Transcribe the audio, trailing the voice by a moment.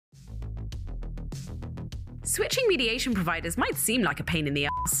Switching mediation providers might seem like a pain in the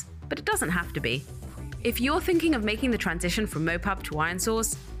ass, but it doesn't have to be. If you're thinking of making the transition from MoPub to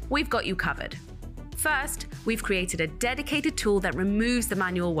ironSource, we've got you covered. First, we've created a dedicated tool that removes the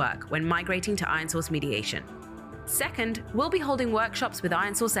manual work when migrating to ironSource mediation. Second, we'll be holding workshops with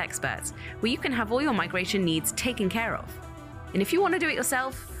ironSource experts where you can have all your migration needs taken care of. And if you want to do it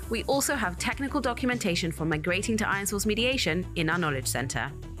yourself, we also have technical documentation for migrating to ironSource mediation in our Knowledge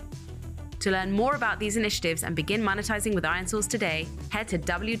Center. To learn more about these initiatives and begin monetizing with ironSource today, head to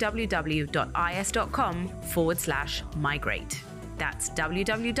www.is.com/migrate. That's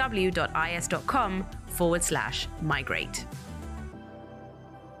www.is.com/migrate.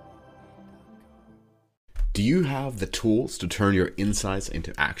 Do you have the tools to turn your insights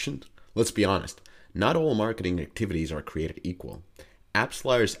into action? Let's be honest, not all marketing activities are created equal.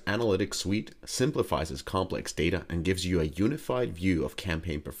 AppsFlyer's Analytics Suite simplifies complex data and gives you a unified view of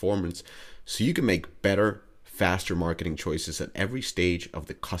campaign performance so you can make better, faster marketing choices at every stage of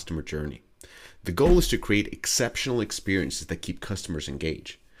the customer journey. The goal is to create exceptional experiences that keep customers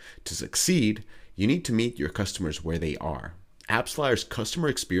engaged. To succeed, you need to meet your customers where they are. AppsFlyer's Customer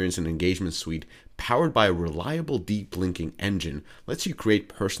Experience and Engagement Suite, powered by a reliable deep linking engine, lets you create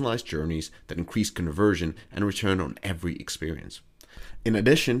personalized journeys that increase conversion and return on every experience. In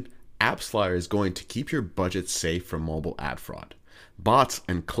addition, AppsFlyer is going to keep your budget safe from mobile ad fraud. Bots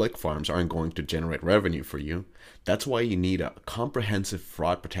and click farms aren't going to generate revenue for you. That's why you need a comprehensive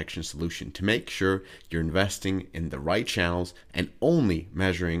fraud protection solution to make sure you're investing in the right channels and only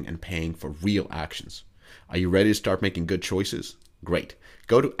measuring and paying for real actions. Are you ready to start making good choices? Great.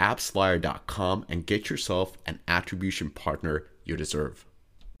 Go to appsflyer.com and get yourself an attribution partner you deserve.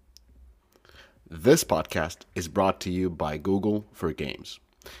 This podcast is brought to you by Google for Games.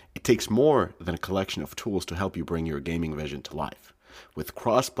 It takes more than a collection of tools to help you bring your gaming vision to life. With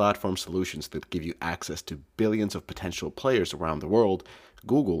cross-platform solutions that give you access to billions of potential players around the world,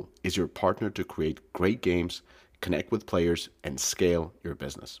 Google is your partner to create great games, connect with players, and scale your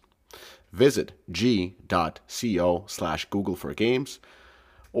business. Visit g.co/Google4Games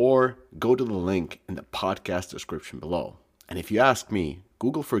or go to the link in the podcast description below. And if you ask me,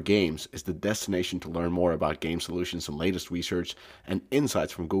 Google for Games is the destination to learn more about game solutions and latest research and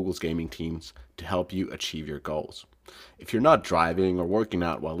insights from Google's gaming teams to help you achieve your goals. If you're not driving or working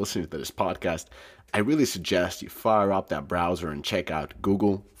out while listening to this podcast, I really suggest you fire up that browser and check out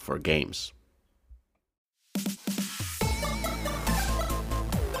Google for Games.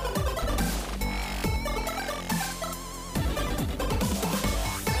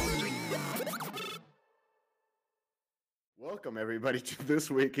 Welcome everybody to This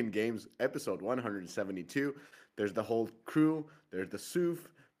Week in Games episode 172. There's the whole crew, there's the Suf,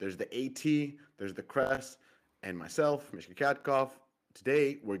 there's the AT, there's the Kress, and myself, Mishka Katkov.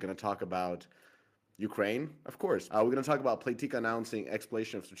 Today we're going to talk about Ukraine, of course. We're going to talk about Playtika announcing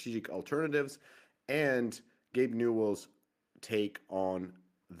exploration of strategic alternatives and Gabe Newell's take on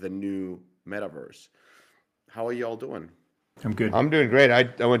the new metaverse. How are you all doing? I'm good. I'm doing great. I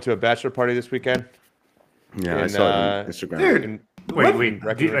went to a bachelor party this weekend. Yeah, I saw it on Instagram. Dude, wait.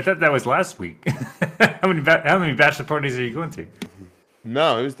 I thought that was last week. How many bachelor parties are you going to?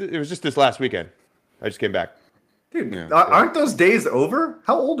 No, it was just this last weekend. I just came back. Dude, aren't those days over?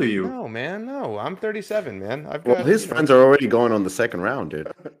 How old are you? No, man, no. I'm 37, man. Well, his friends are already going on the second round,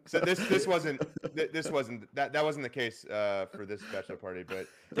 dude. So this wasn't that wasn't the case for this bachelor party, but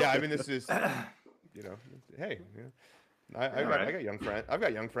yeah, I mean this is, hey, I got young friends. I've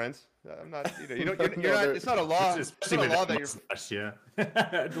got young friends. I'm not, you're not. It's not a law. It's not a law that you're.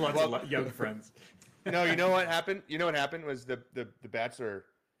 Yeah, lots of young friends. No, you know what happened? You know what happened was the bachelor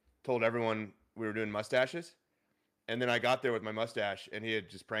told everyone we were doing mustaches, and then I got there with my mustache, and he had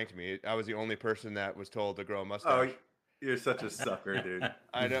just pranked me. I was the only person that was told to grow a mustache. Oh, you're such a sucker, dude.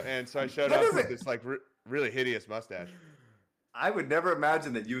 I know, and so I showed up with this like really hideous mustache. I would never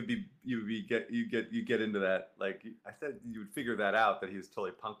imagine that you get into that. Like I said, you would figure that out that he was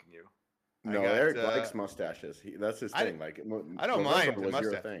totally punking you. No, Eric likes mustaches. That's his thing. I don't mind the was your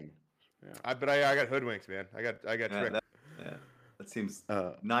mustache. thing. Yeah. But I got hoodwinked, man. I got tricked. That seems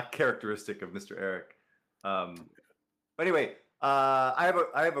not characteristic of Mr. Eric. But anyway, I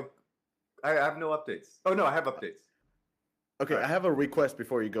have no updates. Oh no, I have updates. Okay, I have a request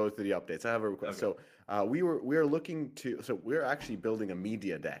before you go through the updates. I have a request. Okay. So we're actually building a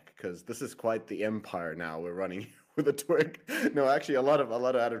media deck because this is quite the empire now we're running with a Twig. No, actually a lot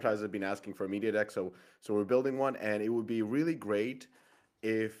of advertisers have been asking for a media deck, so we're building one, and it would be really great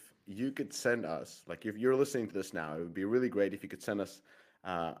if you could send us, like if you're listening to this now, it would be really great if you could send us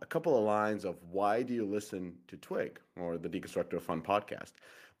a couple of lines of why do you listen to Twig or the Deconstructor of Fun podcast.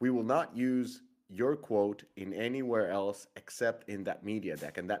 We will not use your quote in anywhere else except in that media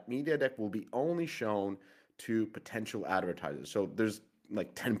deck. And that media deck will be only shown to potential advertisers. So there's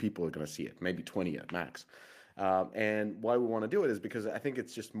like 10 people are going to see it, maybe 20 at max. And why we want to do it is because I think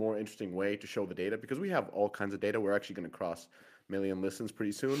it's just more interesting way to show the data, because we have all kinds of data. We're actually going to cross million listens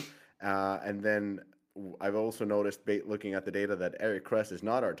pretty soon. And then I've also noticed, looking at the data, that Eric Kress is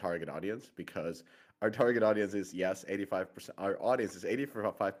not our target audience, because our target audience is, yes, 85%. Our audience is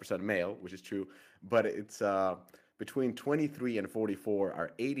 85% male, which is true, but it's between 23 and 44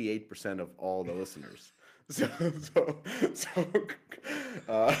 are 88% of all the listeners. So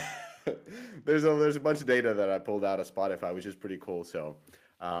there's a bunch of data that I pulled out of Spotify, which is pretty cool. So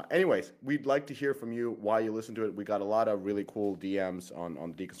anyways, we'd like to hear from you why you listen to it. We got a lot of really cool DMs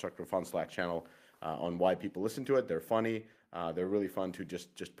on the Deconstructor Fun Slack channel on why people listen to it. They're funny. They're really fun to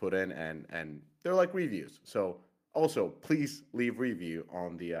just put in, and they're like reviews. So also, please leave review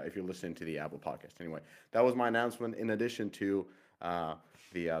on the if you're listening to the Apple podcast. Anyway, that was my announcement. In addition to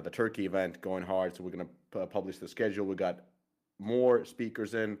the Turkey event going hard, so we're gonna publish the schedule. We got more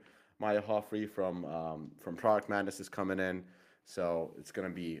speakers in. Maya Hoffrey from Product Madness is coming in, so it's gonna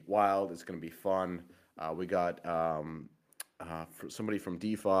be wild. It's gonna be fun. We got somebody from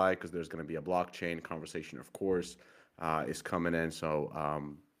DeFi, because there's gonna be a blockchain conversation, of course, is coming in. So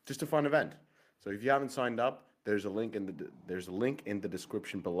just a fun event. So if you haven't signed up, there's a link in the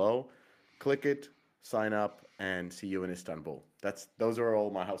description below. Click it, sign up, and see you in Istanbul. Those are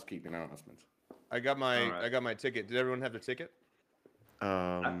all my housekeeping announcements. I got my ticket. Did everyone have their ticket?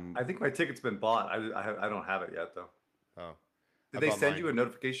 I think my ticket's been bought. I don't have it yet though. Oh, did they send you a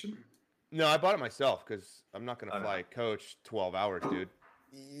notification? No, I bought it myself because I'm not gonna fly coach 12 hours, dude.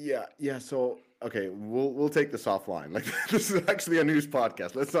 Yeah. So okay, we'll take this offline. Like, this is actually a news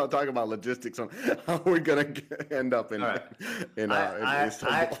podcast. Let's not talk about logistics on how we're gonna end up in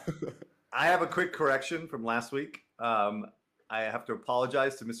Istanbul. I have a quick correction from last week. I have to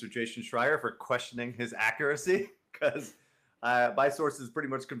apologize to Mr. Jason Schreier for questioning his accuracy, because my sources pretty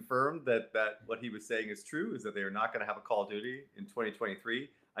much confirmed that what he was saying is true, is that they are not going to have a Call of Duty in 2023.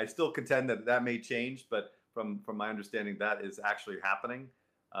 I still contend that may change, but from my understanding, that is actually happening.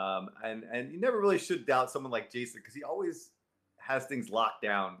 And you never really should doubt someone like Jason, because he always has things locked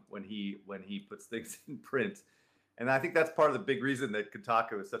down when he puts things in print. And I think that's part of the big reason that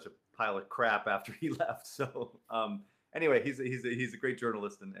Kotaku is such a pile of crap after he left. So anyway, he's a great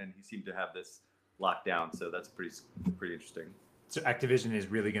journalist, and he seemed to have this locked down. So that's pretty interesting. So Activision is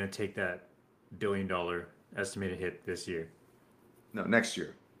really going to take that $1 billion estimated hit this year? No, next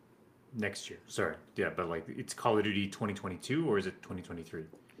year. Next year, sorry. Yeah, but like, it's Call of Duty 2022, or is it 2023?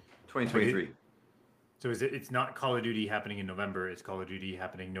 2023. So it's not Call of Duty happening in November, it's Call of Duty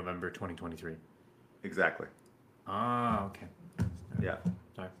happening November 2023. Exactly. Ah, okay. Yeah.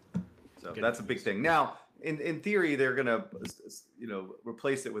 Sorry. So that's a big thing. Now, in theory, they're gonna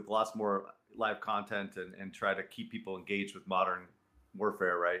replace it with lots more live content and try to keep people engaged with Modern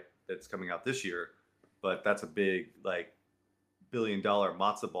Warfare, right? That's coming out this year, but that's a big $1 billion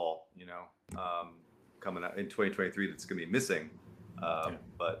matzo ball, coming out in 2023 that's going to be missing.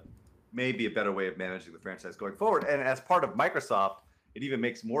 But maybe a better way of managing the franchise going forward. And as part of Microsoft, it even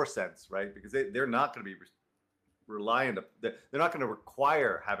makes more sense, right? Because they're not going to be reliant. They're not going to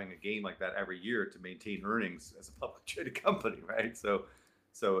require having a game like that every year to maintain earnings as a public traded company, right? So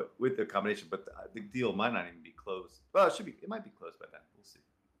with the combination, but the deal might not even be closed. Well, it might be closed by then. We'll see.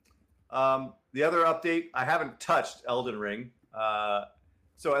 The other update, I haven't touched Elden Ring.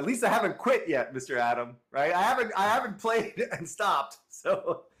 So at least I haven't quit yet, Mr. Adam, right? I haven't played and stopped.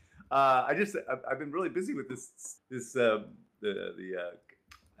 So I've been really busy with this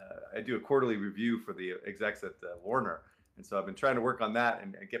I do a quarterly review for the execs at Warner. And so I've been trying to work on that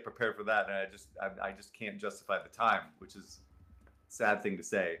and get prepared for that. And I just can't justify the time, which is a sad thing to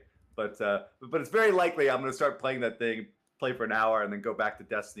say. But it's very likely I'm going to start playing that thing, play for an hour, and then go back to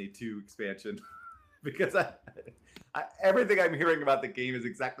Destiny 2 expansion. Because everything I'm hearing about the game is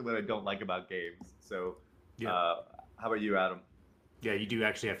exactly what I don't like about games. So yeah. How about you, Adam? Yeah, you do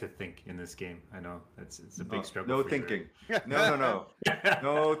actually have to think in this game. I know it's a big struggle. No thinking. Sure. No.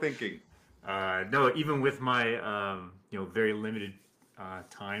 No thinking. No, even with my very limited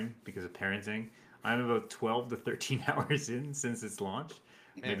time because of parenting, I'm about 12 to 13 hours in since its launch.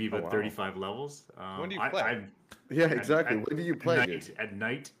 Maybe about 35 levels. When do you play? Yeah, exactly. When do you play? At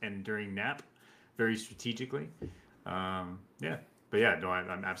night and during nap, very strategically. I'm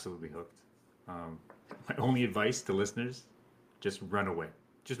absolutely hooked. My only advice to listeners: just run away.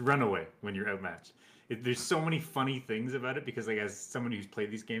 Just run away when you're outmatched. There's so many funny things about it because, like, as someone who's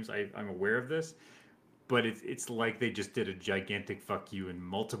played these games, I'm aware of this. but it's like they just did a gigantic fuck you in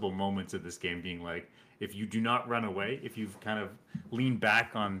multiple moments of this game, being like, if you do not run away, if you've kind of leaned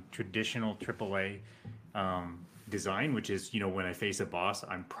back on traditional AAA design, which is, when I face a boss,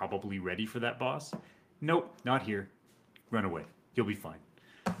 I'm probably ready for that boss. Nope, not here. Run away. You'll be fine.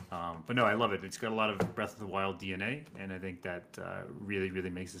 But no, I love it. It's got a lot of Breath of the Wild DNA, and I think that really, really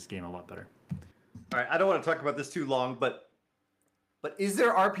makes this game a lot better. All right, I don't want to talk about this too long, but is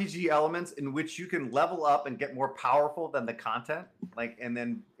there RPG elements in which you can level up and get more powerful than the content,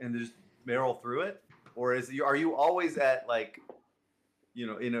 and just barrel through it, or are you always at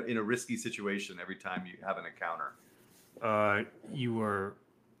in a risky situation every time you have an encounter? You are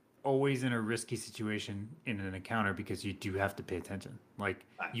always in a risky situation in an encounter because you do have to pay attention.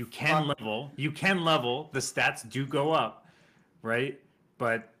 You can level, the stats do go up, right?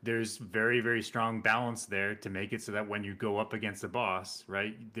 But there's very, very strong balance there to make it so that when you go up against the boss,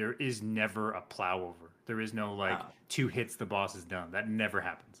 right, there is never a plow over. There is no 2 hits, the boss is done. That never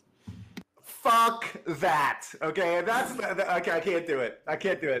happens. Fuck that. Okay, that's okay. I can't do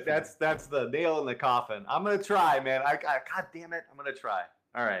it. That's the nail in the coffin. I'm gonna try, man. God damn it, I'm gonna try.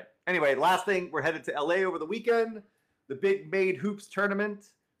 All right. Anyway, last thing, we're headed to LA over the weekend. The Big Made Hoops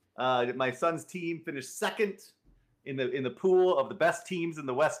tournament. My son's team finished second in the pool of the best teams in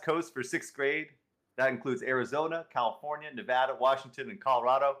the West Coast for 6th grade. That includes Arizona, California, Nevada, Washington, and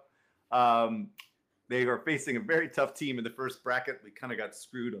Colorado. They are facing a very tough team in the first bracket. We kind of got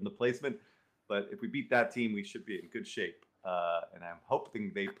screwed on the placement, but if we beat that team, we should be in good shape. And I'm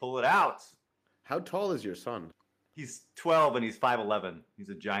hoping they pull it out. How tall is your son? He's 12 and he's 5'11". He's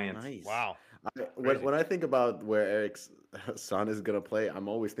a giant. Nice. Wow. When I think about where Eric's son is gonna play, I'm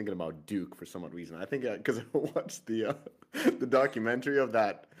always thinking about Duke for some odd reason. I think because I watched the documentary of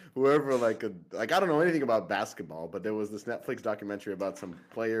that whoever I don't know anything about basketball, but there was this Netflix documentary about some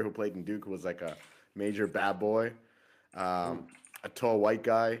player who played in Duke who was like a major bad boy, a tall white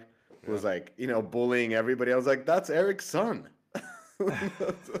guy who was bullying everybody. I was like, that's Eric's son.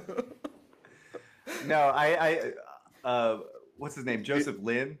 No, what's his name? Joseph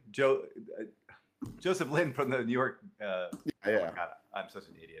Lin. Joseph Lin from the New York. Yeah. Oh my God, I'm such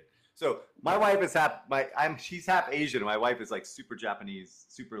an idiot. So my wife is she's half Asian. My wife is super Japanese,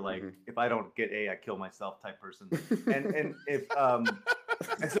 super if I don't get A, I kill myself type person. And if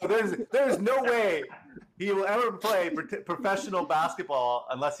and so there's no way he will ever play professional basketball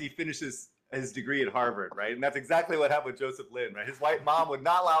unless he finishes his degree at Harvard, right? And that's exactly what happened with Joseph Lin, right? His white mom would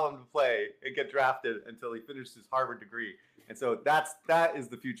not allow him to play and get drafted until he finished his Harvard degree. And so that is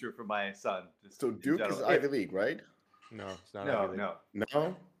the future for my son. So Duke is Ivy League, right? No, it's not Ivy League.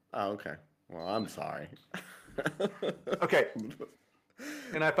 No? Oh, okay. Well, I'm sorry. Okay.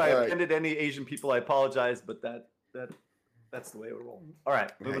 And if I offended any Asian people, I apologize, but that's the way we're rolling. All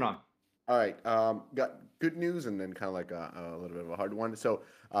right, moving on. All right, got good news and then kind of a little bit of a hard one. So,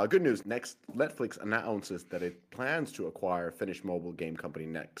 good news. Next, Netflix announces that it plans to acquire Finnish mobile game company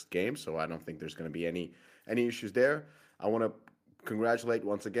Next Games. So I don't think there's going to be any issues there. I want to congratulate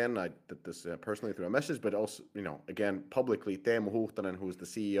once again. I did this personally through a message, but also again publicly, Teemu Huhtanen, who's the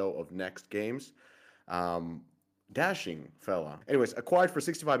CEO of Next Games, dashing fella. Anyways, acquired for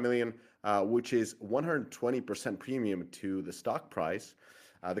 65 million, which is 120% premium to the stock price.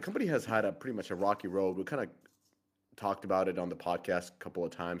 The company has had pretty much a rocky road. We kind of talked about it on the podcast a couple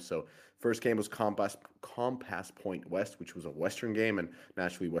of times. So first game was Compass Point West, which was a Western game, and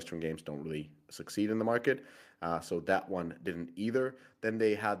naturally Western games don't really succeed in the market. So that one didn't either. Then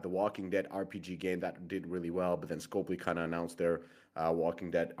they had the Walking Dead RPG game that did really well, but then Scopely kind of announced their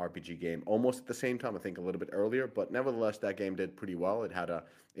Walking Dead RPG game almost at the same time, I think a little bit earlier, but nevertheless that game did pretty well. It had a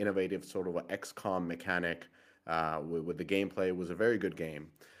innovative sort of an XCOM mechanic with the gameplay. It was a very good game.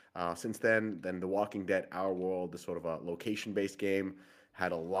 Since then The Walking Dead Our World, the sort of a location-based game,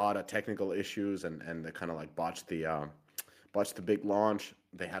 had a lot of technical issues and they kind of botched the big launch.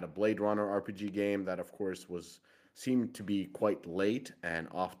 They had a Blade Runner RPG game that, of course, seemed to be quite late and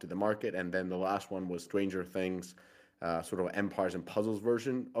off to the market. And then the last one was Stranger Things, sort of Empires and Puzzles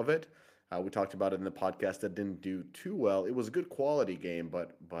version of it. We talked about it in the podcast. That didn't do too well. It was a good quality game,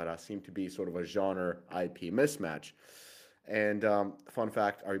 but seemed to be sort of a genre IP mismatch. And fun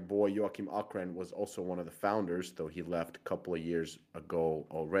fact, our boy Joachim Akren was also one of the founders, though he left a couple of years ago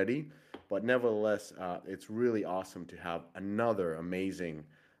already. But nevertheless, it's really awesome to have another amazing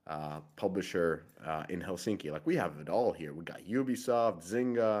publisher in Helsinki. We have it all here. We got Ubisoft,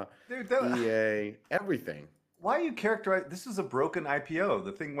 Zynga, EA, everything. Why are you characterizing this is a broken IPO?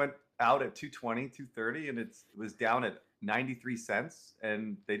 The thing went out at 220, 230, and it was down at 93 cents,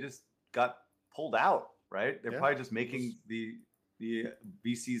 and they just got pulled out, right? They're probably just making the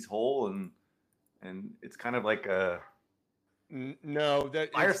VCs whole, and and it's kind of like a No,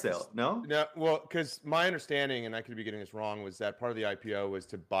 fire sale. No, no. Well, because my understanding, and I could be getting this wrong, was that part of the IPO was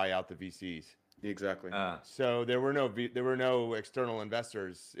to buy out the VCs. Exactly. So there were no external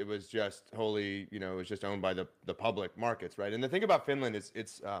investors. It was just wholly, it was just owned by the public markets, right? And the thing about Finland is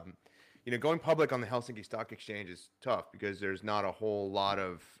it's going public on the Helsinki Stock Exchange is tough because there's not a whole lot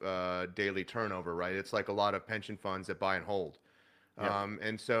of daily turnover, right? It's like a lot of pension funds that buy and hold. Yeah.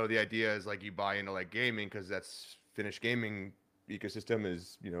 And so the idea is like you buy into like gaming because that's Finnish gaming ecosystem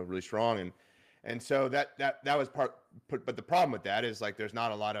is really strong, and so that was but the problem with that is like there's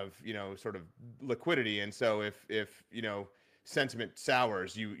not a lot of sort of liquidity, and so if sentiment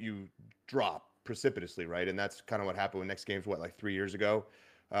sours, you drop precipitously, right? And that's kind of what happened with Next Games like 3 years ago.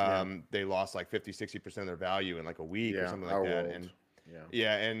 They lost like 50-60% of their value in like a week or something like that. And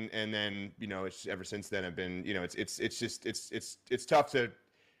and then it's ever since then have been it's tough to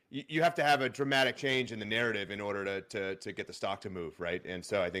you have to have a dramatic change in the narrative in order to get the stock to move, right? And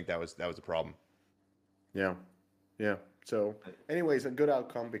so I think that was a problem. Yeah. So anyways, a good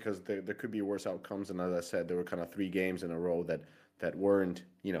outcome because there could be worse outcomes. And as I said, there were kind of 3 games in a row that weren't,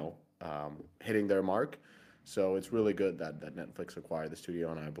 hitting their mark. So it's really good that Netflix acquired the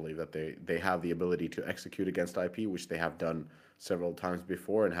studio, and I believe that they have the ability to execute against IP, which they have done several times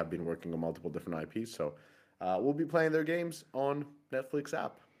before and have been working on multiple different IPs. So we'll be playing their games on Netflix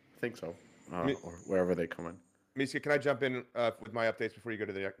app. I think so, or wherever they come in. Misha, can I jump in with my updates before you go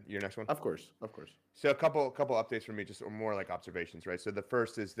to your next one? Of course. So a couple updates from me, just more like observations, right? So the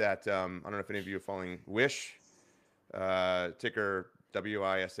first is that I don't know if any of you are following Wish, ticker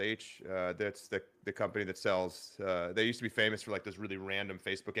WISH. That's the company that sells. They used to be famous for like those really random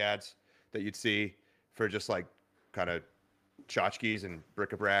Facebook ads that you'd see for just like kind of tchotchkes and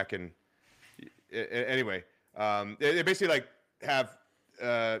bric-a-brac. And anyway, they basically like have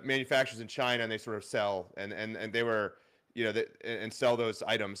manufacturers in China, and they sort of sell and they were and sell those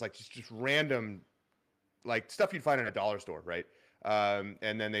items like just random like stuff you'd find in a dollar store, right?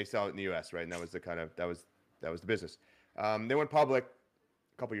 And then they sell it in the US, right? And that was the business. They went public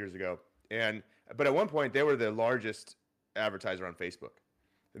a couple years ago, but at one point they were the largest advertiser on Facebook.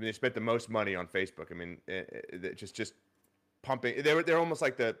 I mean, they spent the most money on Facebook. I mean, just pumping. They're almost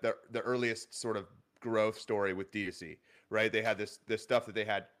like the earliest sort of growth story with D2C, right? They had this stuff that they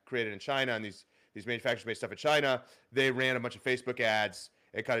had created in China, and these manufacturers made stuff in China. They ran a bunch of Facebook ads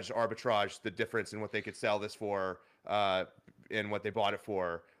and kind of just arbitraged the difference in what they could sell this for and what they bought it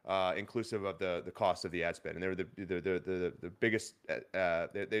for, inclusive of the cost of the ad spend. And they were the biggest.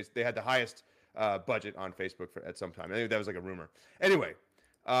 They had the highest budget on Facebook at some time. I think that was like a rumor. Anyway,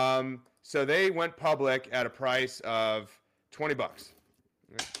 so they went public at a price of $20,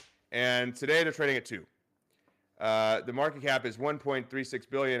 right? And today they're trading at $2. The market cap is 1.36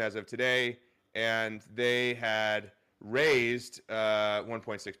 billion as of today, and they had raised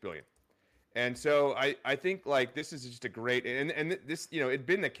 1.6 billion. And so I think like this is just a great, and this, it'd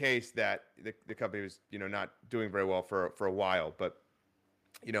been the case that the company was, not doing very well for a while, but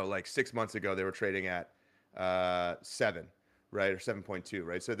like 6 months ago they were trading at 7, right? Or 7.2,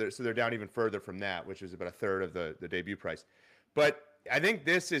 right? So they're down even further from that, which is about a third of the debut price. But I think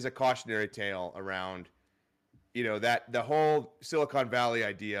this is a cautionary tale around, that the whole Silicon Valley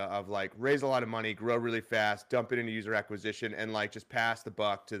idea of like raise a lot of money, grow really fast, dump it into user acquisition, and like just pass the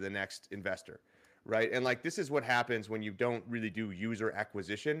buck to the next investor, right? And like this is what happens when you don't really do user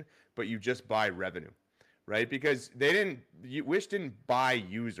acquisition, but you just buy revenue, right? Because Wish didn't buy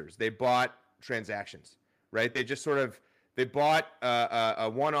users, they bought transactions, right? They just sort of they bought a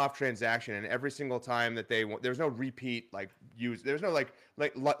one-off transaction, and every single time that there's no repeat there's no like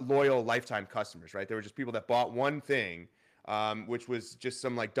loyal lifetime customers, right? There were just people that bought one thing, which was just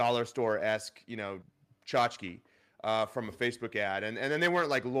some like dollar store-esque, tchotchke from a Facebook ad, and then they weren't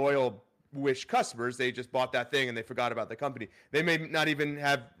like loyal Wish customers. They just bought that thing and they forgot about the company. They may not even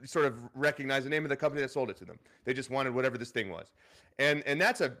have sort of recognized the name of the company that sold it to them. They just wanted whatever this thing was, and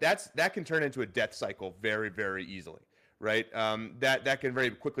that can turn into a death cycle very, very easily. Right, that can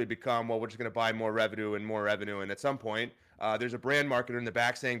very quickly become, well, we're just going to buy more revenue, and at some point, there's a brand marketer in the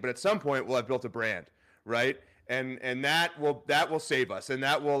back saying, but at some point, we'll have built a brand, right? And that will save us, and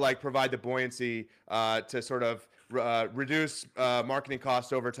that will like provide the buoyancy to sort of reduce marketing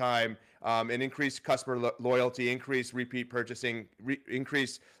costs over time, and increase customer loyalty, increase repeat purchasing,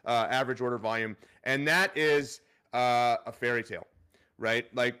 increase average order volume, and that is a fairy tale. Right?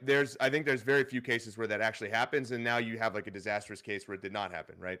 Like I think there's very few cases where that actually happens. And now you have like a disastrous case where it did not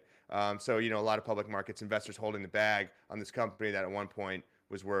happen. Right? So, a lot of public markets investors holding the bag on this company that at one point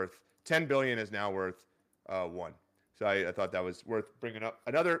was worth 10 billion is now worth 1. So I thought that was worth bringing up.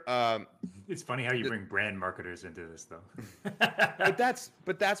 Another, It's funny how you bring brand marketers into this, though. but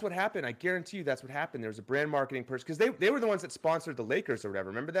that's what happened. I guarantee you that's what happened. There was a brand marketing person because they were the ones that sponsored the Lakers or whatever.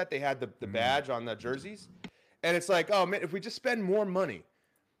 Remember that they had the badge on the jerseys, and it's like, oh man, if we just spend more money,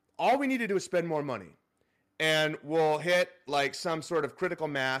 all we need to do is spend more money, and we'll hit like some sort of critical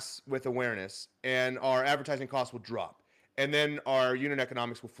mass with awareness, and our advertising costs will drop, and then our unit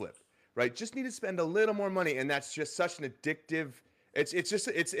economics will flip. Right? Just need to spend a little more money, and that's just such an addictive. It's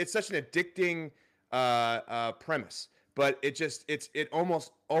such an addicting premise, but it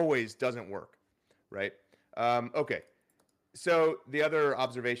almost always doesn't work, right? Okay, so the other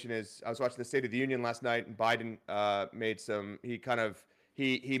observation is I was watching the State of the Union last night, and Biden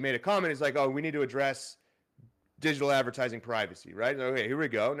he made a comment. He's like, oh, we need to address digital advertising privacy, right? Okay, here we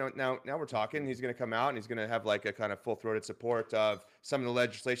go. Now we're talking. He's going to come out and he's going to have like a kind of full-throated support of some of the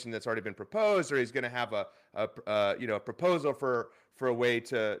legislation that's already been proposed, or he's going to have a proposal for a way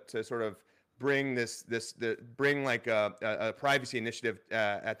to sort of bring like a privacy initiative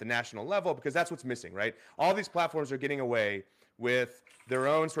at the national level, because that's what's missing, right? All these platforms are getting away with their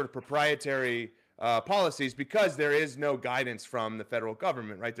own sort of proprietary policies because there is no guidance from the federal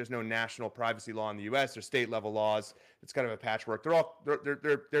government, right? There's no national privacy law in the U.S. There's state level laws. It's kind of a patchwork.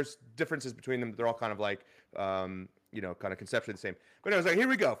 There's differences between them. They're all kind of like, kind of conceptually the same. But I was like, here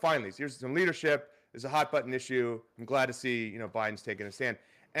we go. Finally, here's some leadership. There's a hot button issue. I'm glad to see, Biden's taking a stand.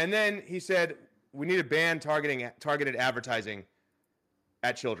 And then he said, we need to ban targeted advertising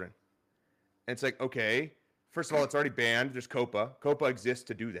at children. And it's like, okay. First of all, it's already banned. There's COPA. COPA exists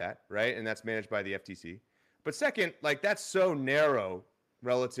to do that, right? And that's managed by the FTC. But second, like that's so narrow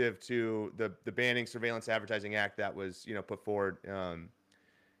relative to the Banning Surveillance Advertising Act that was, put forward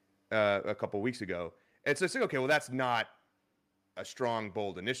a couple of weeks ago. And so it's like, okay, well, that's not a strong,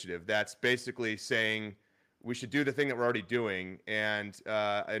 bold initiative. That's basically saying we should do the thing that we're already doing and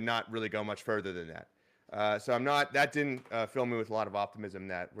not really go much further than that. So that didn't fill me with a lot of optimism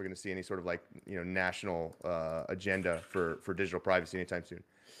that we're going to see any sort of like, national agenda for digital privacy anytime soon.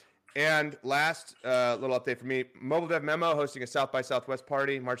 And last little update for me, Mobile Dev Memo hosting a South by Southwest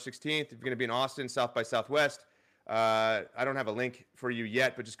party March 16th. If you're going to be in Austin, South by Southwest, I don't have a link for you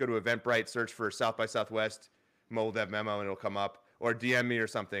yet, but just go to Eventbrite, search for South by Southwest Mobile Dev Memo, and it'll come up, or DM me or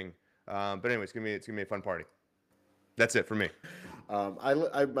something. But anyway, it's gonna be a fun party. That's it for me.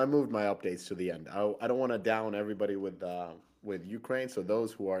 I moved my updates to the end. I don't want to down everybody with Ukraine. So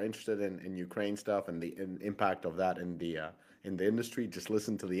those who are interested in Ukraine stuff and the impact of that in the industry, just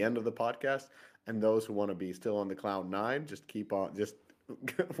listen to the end of the podcast. And those who want to be still on the cloud nine, just keep on, just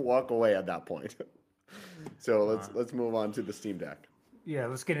walk away at that point. So let's move on to the Steam Deck. Yeah,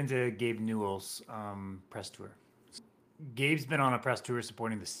 let's get into Gabe Newell's press tour. Gabe's been on a press tour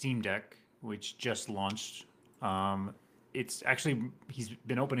supporting the Steam Deck, which just launched. It's actually, he's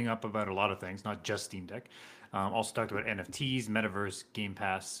been opening up about a lot of things, not just Steam Deck. Also talked about NFTs, Metaverse, Game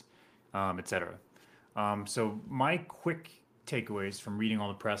Pass, etc. So my quick takeaways from reading all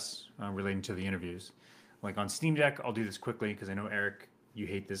the press relating to the interviews, like on Steam Deck, I'll do this quickly because I know, Eric, you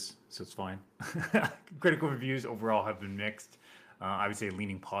hate this, so it's fine. Critical reviews overall have been mixed. I would say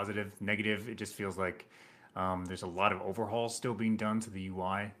leaning positive. Negative, it just feels like there's a lot of overhauls still being done to the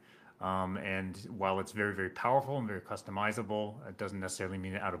UI. And while it's very, very powerful and very customizable, it doesn't necessarily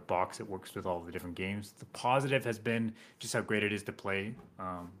mean that out of box it works with all the different games. The positive has been just how great it is to play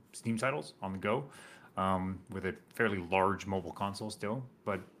Steam titles on the go with a fairly large mobile console still,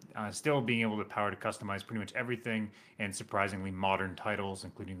 but still being able to customize pretty much everything, and surprisingly modern titles,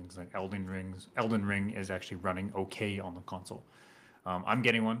 including things like Elden Ring. Elden Ring is actually running okay on the console. I'm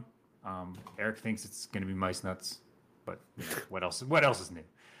getting one. Eric thinks it's going to be mice nuts, but what else is new?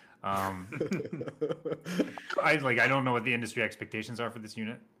 I don't know what the industry expectations are for this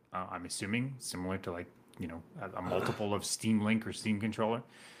unit. I'm assuming similar to a multiple of Steam Link or Steam Controller.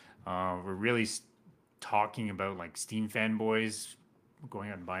 We're really talking about like Steam fanboys going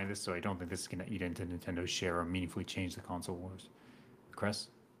out and buying this, so I don't think this is going to eat into Nintendo's share or meaningfully change the console wars. Chris,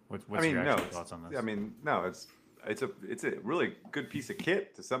 what's your actual thoughts on this? I mean, no, it's a really good piece of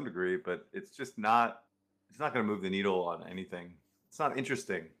kit to some degree, but it's just not. It's not going to move the needle on anything. It's not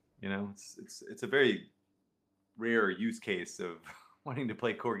interesting. It's a very rare use case of wanting to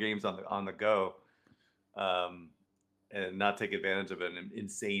play core games on the go, and not take advantage of an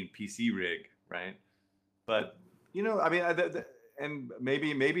insane PC rig, right? But I mean, and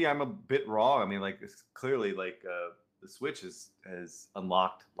maybe I'm a bit wrong. I mean, like it's clearly like the Switch has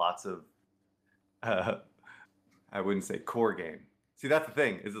unlocked lots of I wouldn't say core game. See, that's the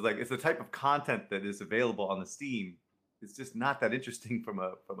thing. Is it's the type of content that is available on the Steam. It's just not that interesting from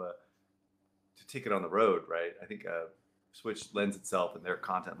a to take it on the road, right? I think Switch lends itself and their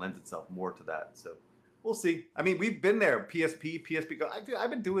content lends itself more to that. So we'll see. I mean, we've been there. PSP. I've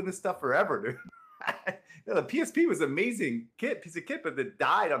been doing this stuff forever, dude. The PSP was an amazing piece of kit, but it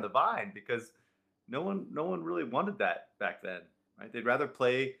died on the vine because no one really wanted that back then, right? They'd rather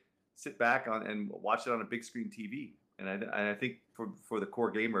sit back on and watch it on a big screen TV. And I think for the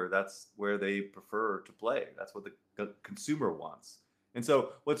core gamer, that's where they prefer to play. That's what the consumer wants. And so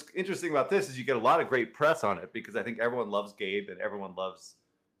what's interesting about this is you get a lot of great press on it because I think everyone loves Gabe and everyone loves,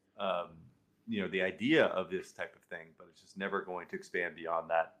 the idea of this type of thing, but it's just never going to expand beyond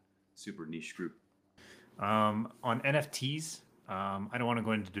that super niche group. On NFTs, I don't want to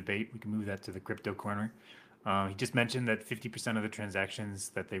go into debate. We can move that to the crypto corner. He just mentioned that 50% of the transactions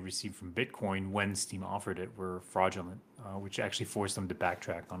that they received from Bitcoin when Steam offered it were fraudulent, which actually forced them to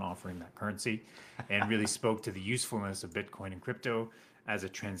backtrack on offering that currency, and really spoke to the usefulness of Bitcoin and crypto as a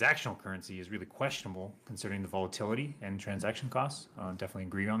transactional currency is really questionable considering the volatility and transaction costs. Definitely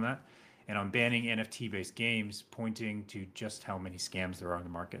agree on that. And on banning NFT-based games, pointing to just how many scams there are in the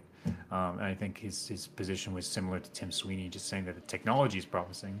market. And I think his position was similar to Tim Sweeney, just saying that the technology is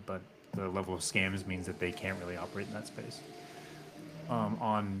promising, but the level of scams means that they can't really operate in that space.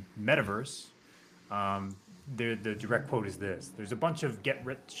 On Metaverse, the direct quote is this: there's a bunch of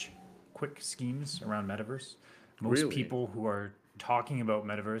get-rich-quick schemes around Metaverse. Most people who are talking about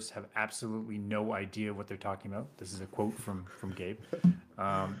Metaverse have absolutely no idea what they're talking about. This is a quote from Gabe.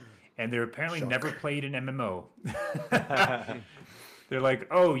 And they're apparently never played an MMO. They're like,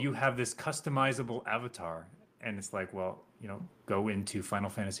 oh, you have this customizable avatar. And it's like, well, go into Final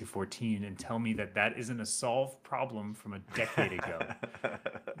Fantasy XIV and tell me that isn't a solved problem from a decade ago.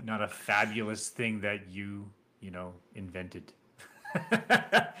 Not a fabulous thing that you invented.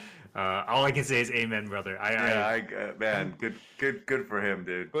 All I can say is amen, brother. Man, good for him,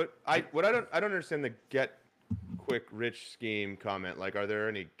 dude. But I don't understand the get quick rich scheme comment. Like, are there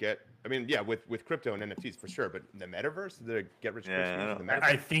any with crypto and NFTs for sure, but the metaverse, the get rich quick schemes in the metaverse?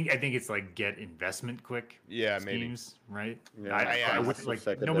 I think it's like get investment quick. Yeah, schemes, maybe. Right? Yeah, I would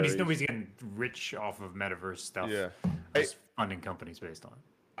like nobody's getting rich off of metaverse stuff. Yeah, just funding companies based on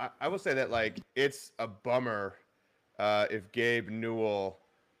it. I will say that it's a bummer if Gabe Newell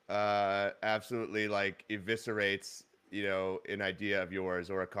absolutely eviscerates an idea of yours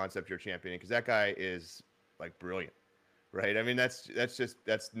or a concept you're championing, because that guy is brilliant, right? I mean, that's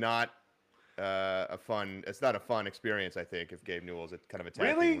not it's not a fun experience, I think, if Gabe Newell's kind of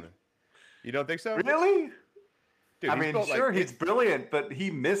attacking. Really? You don't think so? Really? Dude, I mean, sure, he's brilliant, but he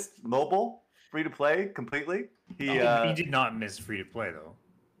missed mobile free to play completely. He did not miss free to play though.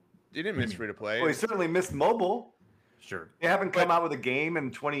 He didn't miss free to play. Well, he certainly missed mobile. Sure. They haven't come out with a game in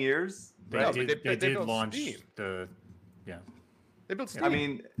 20 years. They did launch Steam. They built Steam. I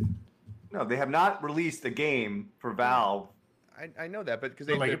mean, no, they have not released a game for Valve. I know that, but because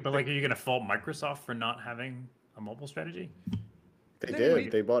are you going to fault Microsoft for not having a mobile strategy? They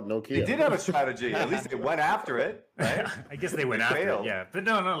did. They bought Nokia. They did have a strategy. At least they went after it, right? I guess they went after it, yeah. But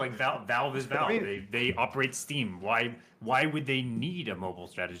no, Valve is Valve. I mean, they operate Steam. Why would they need a mobile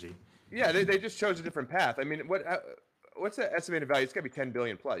strategy? Yeah, they just chose a different path. I mean, what's the estimated value? It's got to be 10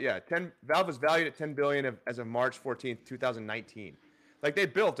 billion plus. Yeah, Valve was valued at 10 billion as of March 14th, 2019. They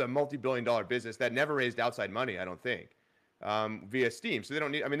built a multi-billion-dollar business that never raised outside money, I don't think, via Steam. So they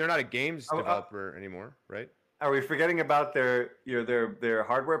don't need. I mean, they're not a games developer anymore, right? Are we forgetting about their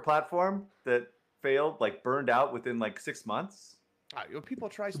hardware platform that failed, burned out within 6 months? People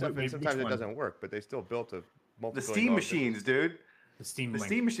try stuff and sometimes it doesn't work, but they still built a multi-billion-dollar The Steam machines, business. dude. The Steam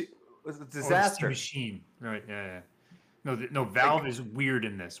machine was a disaster. The Steam machine, right? Yeah. No. Valve is weird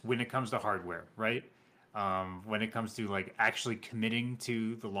in this when it comes to hardware, right? When it comes to actually committing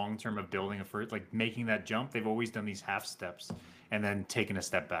to the long term of building a first, making that jump, they've always done these half steps and then taken a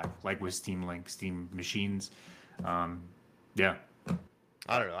step back, with Steam Link, Steam machines. Yeah.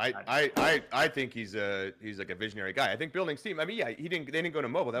 I don't know. I think he's a visionary guy. I think building Steam. I mean, yeah, they didn't go to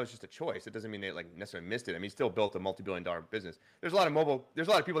mobile. That was just a choice. It doesn't mean they necessarily missed it. I mean, he still built a multi-billion-dollar business. There's a lot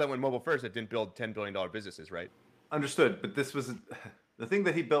of people that went mobile first that didn't build $10 billion businesses, right? Understood, but this was the thing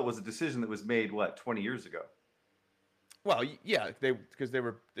that he built was a decision that was made 20 years ago. Well, yeah, because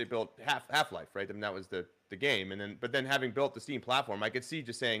they built Half-Life, right? I mean, that was the game, but then having built the Steam platform, I could see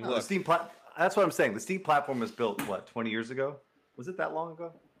just saying, look, the Steam that's what I'm saying. The Steam platform was built 20 years ago. Was it that long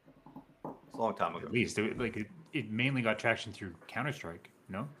ago? It's a long time ago. At least it mainly got traction through Counter-Strike,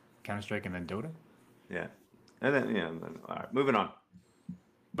 no? Counter-Strike and then Dota. Yeah, and then all right, moving on.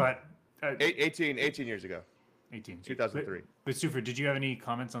 But 18 years ago. 18. 2003. But Sufra, did you have any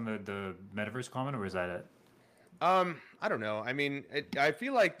comments on the metaverse comment, or is that it? I don't know. I mean, I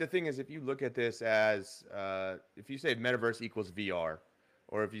feel like the thing is, if you look at this as, if you say metaverse equals VR,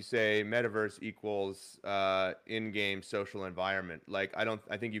 or if you say metaverse equals in-game social environment, like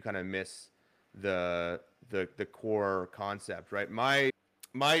I think you kind of miss the core concept, right? And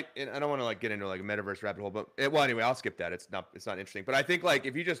I don't want to like get into like a metaverse rabbit hole, but well, anyway, I'll skip that. It's not interesting. But I think like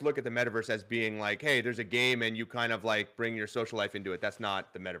if you just look at the metaverse as being like, hey, there's a game and you kind of like bring your social life into it, that's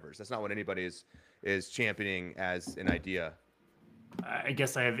not the metaverse. That's not what anybody is championing as an idea. I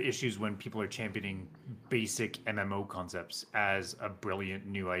guess I have issues when people are championing basic MMO concepts as a brilliant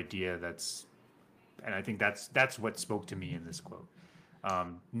new idea. And I think that's what spoke to me in this quote.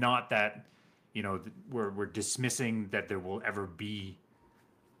 Not that, you know, we're dismissing that there will ever be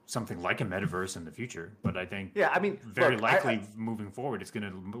something like a metaverse in the future, but I think very likely moving forward, it's going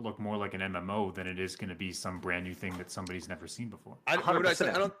to look more like an MMO than it is going to be some brand new thing that somebody's never seen before. I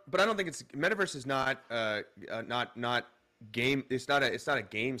don't think it's metaverse is not game. It's not a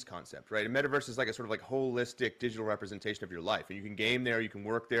games concept, right? A metaverse is like a sort of like holistic digital representation of your life, and you can game there, you can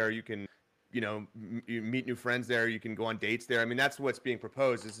work there, you can, you know, you meet new friends there, you can go on dates there. I mean, that's what's being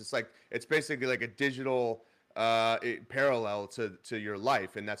proposed. It's basically like a digital parallel to your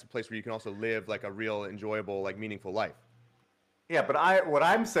life, and that's a place where you can also live like a real enjoyable, like meaningful life. Yeah, but what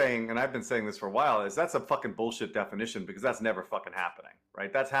I'm saying, and I've been saying this for a while, is that's a fucking bullshit definition, because that's never fucking happening,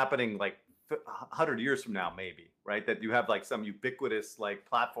 right? That's happening like 100 years from now, maybe, right? That you have like some ubiquitous like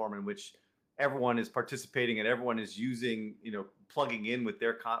platform in which everyone is participating and everyone is using, you know, plugging in with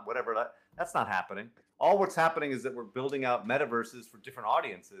their whatever. That's not happening. All what's happening is that we're building out metaverses for different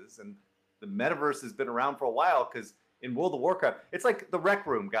audiences, and the metaverse has been around for a while, because in World of Warcraft, it's like the Rec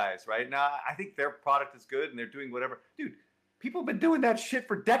Room guys, right? Now, I think their product is good and they're doing whatever. Dude, people have been doing that shit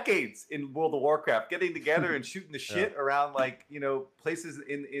for decades in World of Warcraft, getting together and shooting the shit around like, you know, places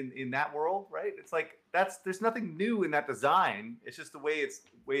in that world, right? It's like there's nothing new in that design. It's just the way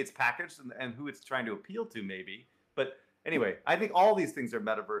it's packaged and who it's trying to appeal to, maybe. But anyway, I think all these things are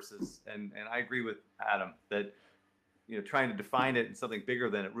metaverses, and I agree with Adam that, you know, trying to define it in something bigger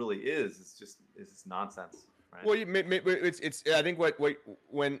than it really is just nonsense. Right? Well, it's. I think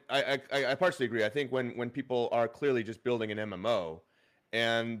when I partially agree. I think when people are clearly just building an MMO,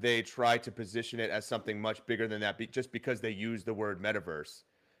 and they try to position it as something much bigger than that, just because they use the word metaverse,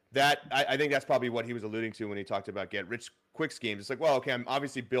 that I think that's probably what he was alluding to when he talked about get rich quick schemes. It's like, well, okay, I'm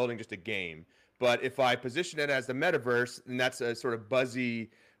obviously building just a game, but if I position it as the metaverse, and that's a sort of buzzy,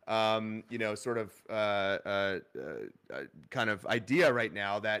 you know, sort of kind of idea right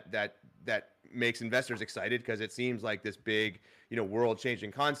now that makes investors excited because it seems like this big, you know,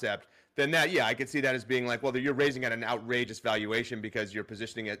 world-changing concept, then that, yeah, I could see that as being like, well, you're raising at an outrageous valuation because you're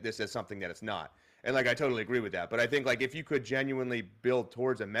positioning this as something that it's not. And like, I totally agree with that. But I think like if you could genuinely build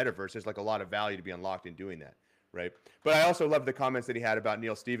towards a metaverse, there's like a lot of value to be unlocked in doing that. Right. But I also love the comments that he had about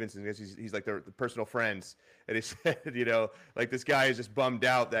Neil Stephenson, because he's like the personal friends. And he said, you know, like this guy is just bummed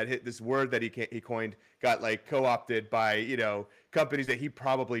out that this word that he coined got like co-opted by, you know, companies that he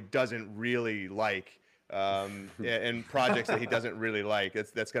probably doesn't really like, and projects that he doesn't really like.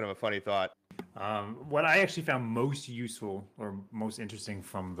 That's kind of a funny thought. What I actually found most useful or most interesting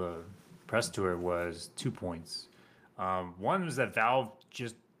from the press tour was 2 points. One was that Valve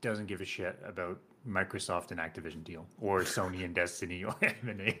just doesn't give a shit about Microsoft and Activision deal, or Sony and Destiny, or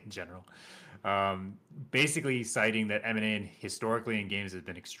M&A in general. Basically citing that M&A historically in games has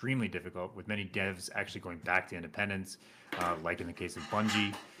been extremely difficult, with many devs actually going back to independence, like in the case of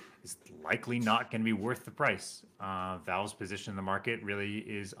Bungie. Is likely not going to be worth the price. Valve's position in the market really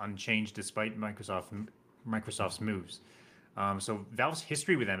is unchanged despite Microsoft's moves. So Valve's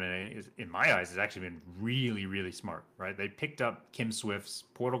history with M&A, is, in my eyes, has actually been really, really smart, right? They picked up Kim Swift's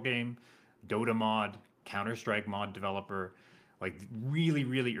Portal game, Dota mod, Counter-Strike mod developer, like really,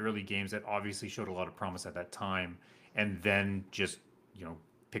 really early games that obviously showed a lot of promise at that time, and then just, you know,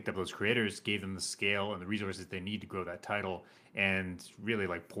 picked up those creators, gave them the scale and the resources they need to grow that title, and really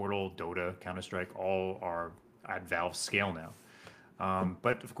like Portal, Dota, Counter-Strike all are at Valve's scale now.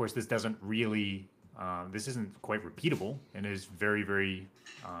 But of course, this doesn't really, this isn't quite repeatable, and is very, very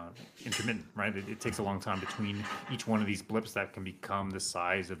intermittent, right? It takes a long time between each one of these blips that can become the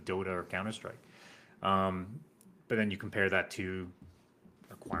size of Dota or Counter-Strike. But then you compare that to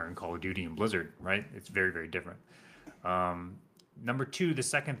acquiring Call of Duty and Blizzard, right? It's very, very different. Number two, the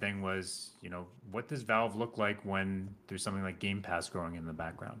second thing was, you know, what does Valve look like when there's something like Game Pass growing in the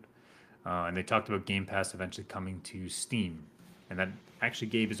background? And they talked about Game Pass eventually coming to Steam, and that actually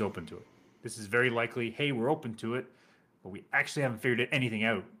Gabe is open to it. This is very likely, hey, we're open to it, but we actually haven't figured anything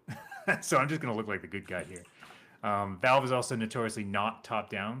out. So I'm just going to look like the good guy here. Valve is also notoriously not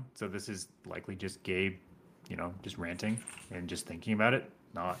top-down, so this is likely just Gabe, just ranting and just thinking about it,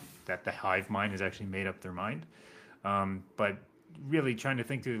 not that the hive mind has actually made up their mind. But really trying to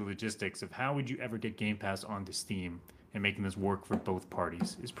think through the logistics of how would you ever get Game Pass onto Steam and making this work for both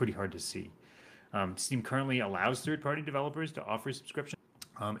parties is pretty hard to see. Steam currently allows third-party developers to offer subscription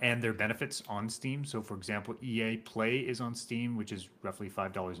and their benefits on Steam. So, for example, EA Play is on Steam, which is roughly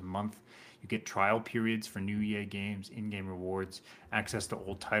 $5 a month. You get trial periods for new EA games, in-game rewards, access to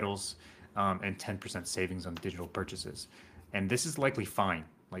old titles, and 10% savings on digital purchases. And this is likely fine.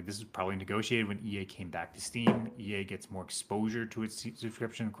 Like, this is probably negotiated when EA came back to Steam. EA gets more exposure to its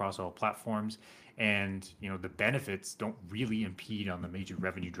subscription across all platforms. And, the benefits don't really impede on the major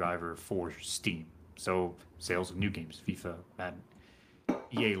revenue driver for Steam. So sales of new games, FIFA, Madden.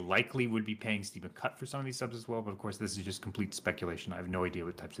 EA likely would be paying Steam a cut for some of these subs as well, but of course this is just complete speculation. I have no idea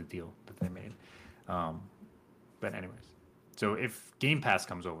what types of deal that they made. But anyways, so if Game Pass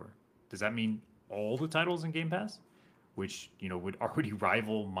comes over, does that mean all the titles in Game Pass, which would already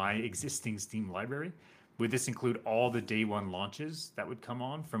rival my existing Steam library? Would this include all the day one launches that would come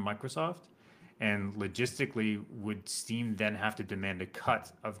on from Microsoft? And logistically, would Steam then have to demand a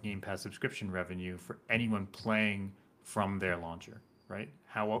cut of Game Pass subscription revenue for anyone playing from their launcher? Right?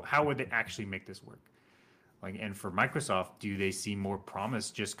 How would they actually make this work? And for Microsoft, do they see more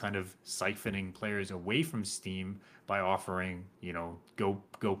promise just kind of siphoning players away from Steam by offering,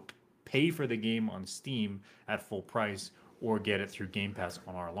 go pay for the game on Steam at full price or get it through Game Pass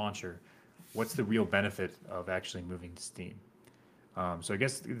on our launcher? What's the real benefit of actually moving to Steam? So I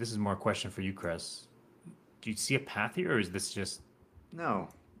guess this is more a question for you, Chris. Do you see a path here, or is this just... No.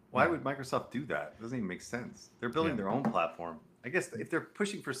 Why would Microsoft do that? It doesn't even make sense. They're building their own platform. I guess if they're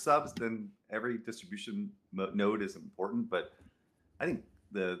pushing for subs, then every distribution node is important. But I think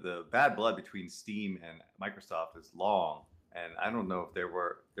the bad blood between Steam and Microsoft is long, and I don't know if they're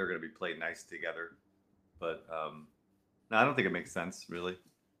going to be played nice together. But no, I don't think it makes sense, really.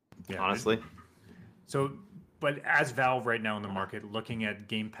 Yeah, honestly. But as Valve right now in the market, looking at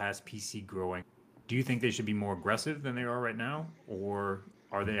Game Pass PC growing, do you think they should be more aggressive than they are right now, or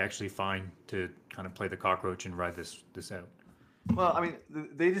are they actually fine to kind of play the cockroach and ride this out? Well, I mean,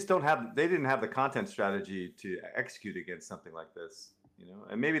 they didn't have the content strategy to execute against something like this,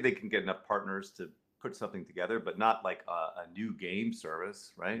 and maybe they can get enough partners to put something together, but not like a new game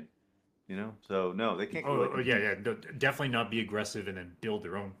service, right? So no, they can't. Yeah. No, definitely not be aggressive and then build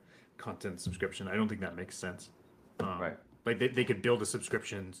their own content subscription. I don't think that makes sense. Right. Like they could build a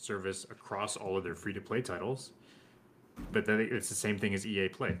subscription service across all of their free-to-play titles, but then it's the same thing as EA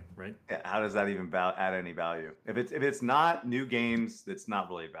Play, right? Yeah, how does that even add any value? If it's not new games, that's not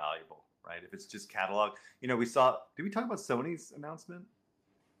really valuable, right? If it's just catalog, did we talk about Sony's announcement?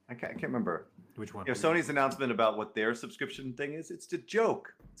 I can't remember. Which one? Sony's announcement about what their subscription thing is. It's a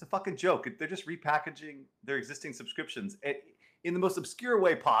joke. It's a fucking joke. They're just repackaging their existing subscriptions in the most obscure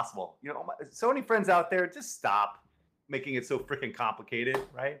way possible. Sony friends out there, just stop making it so freaking complicated,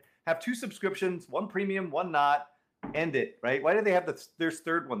 right? Have two subscriptions, one premium, one not. End it, right? Why do they have their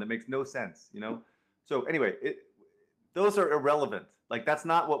third one that makes no sense? So anyway, those are irrelevant. Like, that's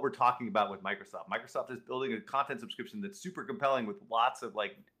not what we're talking about with Microsoft. Microsoft is building a content subscription that's super compelling with lots of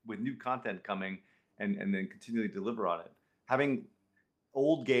with new content coming and then continually deliver on it. Having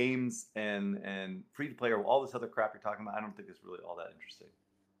old games and free to play or all this other crap you're talking about, I don't think is really all that interesting.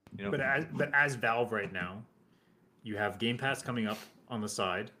 But as Valve right now, you have Game Pass coming up on the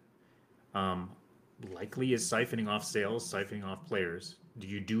side. Likely is siphoning off sales, siphoning off players. Do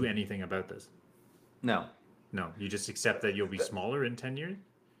you do anything about this? No, you just accept that you'll be smaller in 10 years?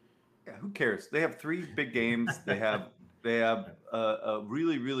 Yeah, who cares? They have 3 big games. They have a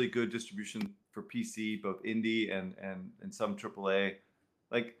really, really good distribution for PC, both indie and some AAA.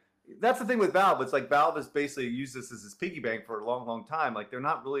 Like, that's the thing with Valve. It's like Valve has basically used this as his piggy bank for a long, long time. Like, they're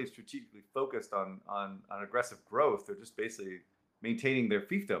not really strategically focused on aggressive growth. They're just basically maintaining their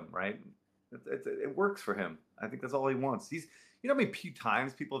fiefdom, right? It works for him. I think that's all he wants. He's, how many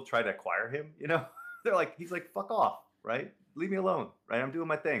times people have tried to acquire him? He's like, fuck off, right? Leave me alone, right? I'm doing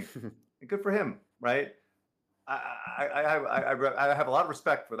my thing, and good for him, right? I have a lot of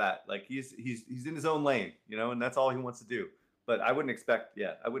respect for that. Like, he's in his own lane, and that's all he wants to do. But I wouldn't expect any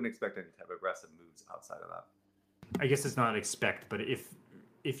type of aggressive moves outside of that. I guess it's not expect, but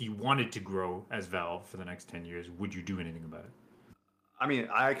if you wanted to grow as Valve for the next 10 years, would you do anything about it? I mean,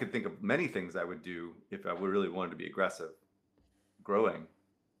 I could think of many things I would do if I really wanted to be aggressive growing.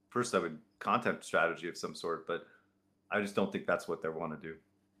 First, I would content strategy of some sort, but I just don't think that's what they want to do.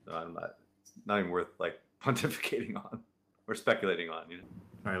 So it's not even worth pontificating on or speculating on.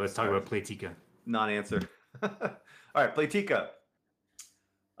 All right, let's talk about Playtika. Non-answer. All right, Playtika.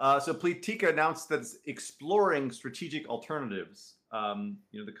 So Playtika announced that it's exploring strategic alternatives.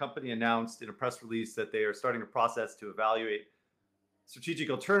 The company announced in a press release that they are starting a process to evaluate strategic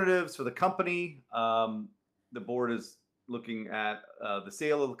alternatives for the company. The board is looking at the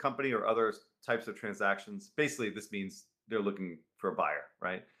sale of the company or other types of transactions. Basically, this means they're looking for a buyer,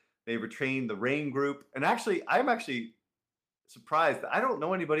 right? They retained the Rain Group. And actually, I'm actually surprised. I don't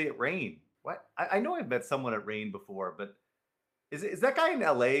know anybody at Rain. What? I know I've met someone at Rain before, but is that guy in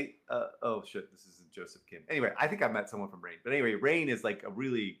LA? Oh shit, this isn't Joseph Kim. Anyway, I think I met someone from Rain. But anyway, Rain is like a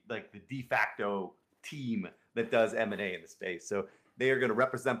really like the de facto team that does M&A in the space. So they are going to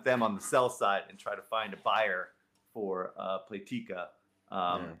represent them on the sell side and try to find a buyer for Playtika.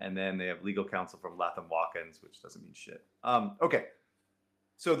 And then they have legal counsel from Latham Watkins, which doesn't mean shit. Okay.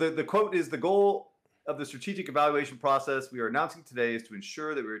 So the quote is, the goal of the strategic evaluation process we are announcing today is to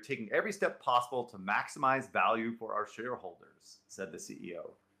ensure that we are taking every step possible to maximize value for our shareholders, said the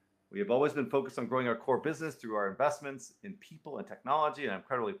CEO. We have always been focused on growing our core business through our investments in people and technology, and I'm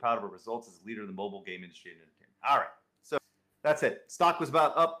incredibly proud of our results as a leader in the mobile game industry and entertainment. All right. So that's it. Stock was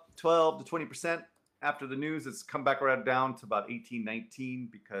about up 12 to 20%. After the news, it's come back around down to about 18, 19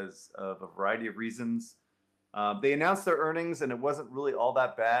 because of a variety of reasons. They announced their earnings, and it wasn't really all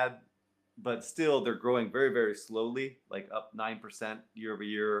that bad, but still they're growing very, very slowly, like up 9% year over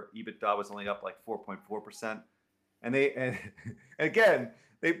year. EBITDA was only up like 4.4%. And again,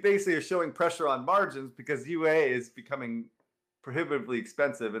 they basically are showing pressure on margins because UA is becoming prohibitively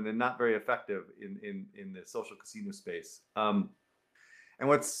expensive and they're not very effective in the social casino space. And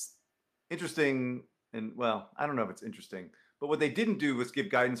what's interesting, and well, I don't know if it's interesting, but what they didn't do was give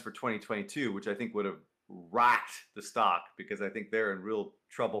guidance for 2022, which I think would have rocked the stock because I think they're in real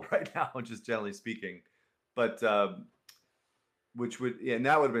trouble right now, just generally speaking. But and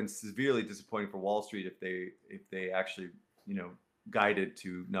that would have been severely disappointing for Wall Street if they actually, guided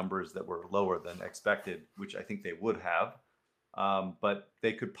to numbers that were lower than expected, which I think they would have. But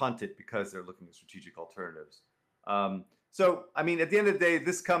they could punt it because they're looking at strategic alternatives. So, I mean, at the end of the day,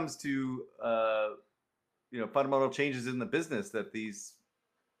 this comes to, fundamental changes in the business that these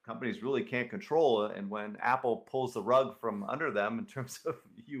companies really can't control. And when Apple pulls the rug from under them in terms of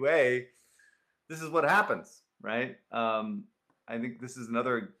UA, this is what happens, right? I think this is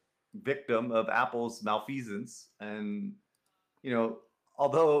another victim of Apple's malfeasance. And,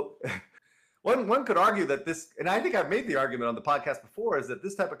 although one could argue that this, and I think I've made the argument on the podcast before, is that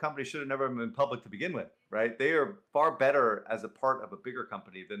this type of company should have never been public to begin with, right? They are far better as a part of a bigger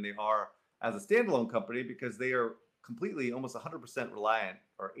company than they are as a standalone company because they are completely almost 100% reliant,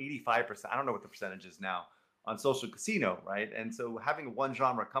 or 85%, I don't know what the percentage is now, on social casino, right? And so having a one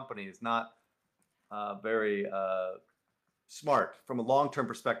genre company is not very smart from a long-term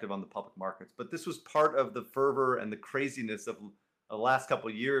perspective on the public markets. But this was part of the fervor and the craziness of the last couple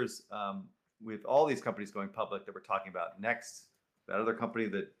of years with all these companies going public that we're talking about. Next, that other company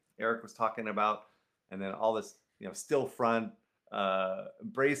that Eric was talking about, and then all this, Stillfront,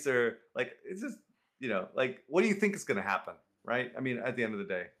 Embracer, like it's just, like what do you think is going to happen, right? I mean, at the end of the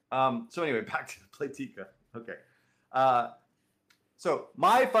day. So anyway, back to Playtika. Okay. So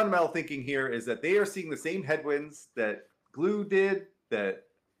my fundamental thinking here is that they are seeing the same headwinds that Glue did, that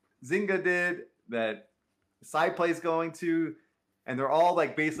Zynga did, that SciPlay is going to, and they're all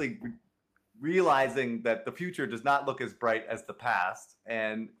like basically realizing that the future does not look as bright as the past,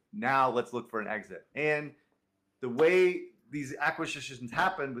 and now let's look for an exit. And the way these acquisitions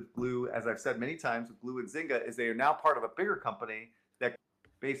happen with Glue, as I've said many times with Glue and Zynga, is they are now part of a bigger company that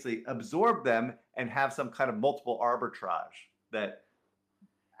basically absorb them and have some kind of multiple arbitrage that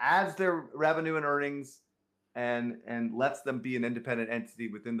adds their revenue and earnings and lets them be an independent entity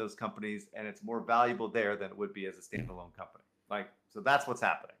within those companies, and it's more valuable there than it would be as a standalone company. So that's what's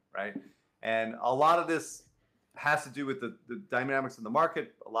happening, right? And a lot of this has to do with the dynamics in the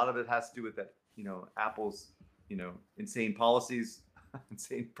market. A lot of it has to do with that, Apple's, insane policies,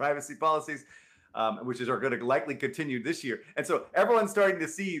 insane privacy policies, which are going to likely continue this year. And so everyone's starting to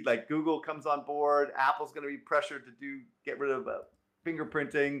see, like, Google comes on board, Apple's going to be pressured to get rid of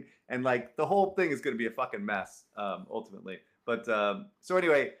fingerprinting, and like the whole thing is going to be a fucking mess ultimately. But so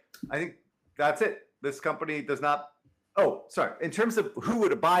anyway, I think that's it. This company does not. Oh, sorry. In terms of who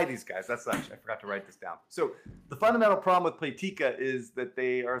would buy these guys, that's actually, I forgot to write this down. So the fundamental problem with Playtika is that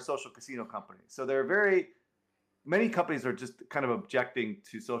they are a social casino company. So many companies are just kind of objecting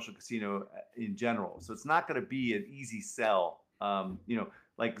to social casino in general. So it's not going to be an easy sell.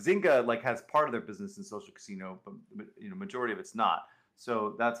 Like Zynga has part of their business in social casino, but majority of it's not.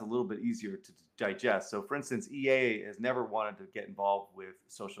 So that's a little bit easier to digest. So for instance, EA has never wanted to get involved with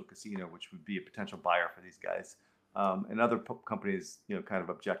social casino, which would be a potential buyer for these guys. and other companies, kind of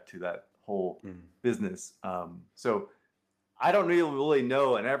object to that whole business. So I don't really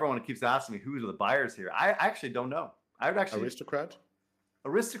know, and everyone keeps asking me who are the buyers here. I actually don't know. I would actually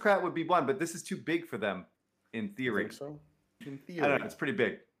Aristocrat would be one, but this is too big for them in theory. I think so. In theory, I don't know. It's pretty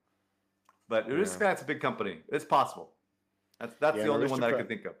big, but Aristocrat's a big company. It's possible. That's the only one that I could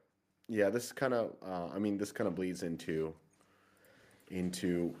think of. Yeah, this kind of, this kind of bleeds into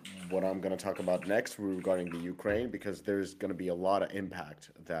what I'm going to talk about next regarding the Ukraine, because there's going to be a lot of impact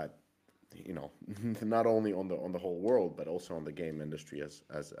that, not only on the whole world, but also on the game industry as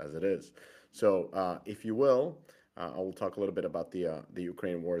it is. So, if you will, I will talk a little bit about the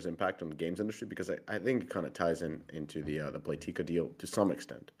Ukraine war's impact on the games industry, because I think it kind of ties into the Playtika deal to some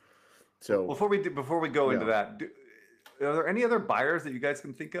extent. So before we go into that, are there any other buyers that you guys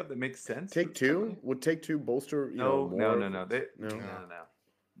can think of that makes sense? Take-Two would Take-Two bolster? No.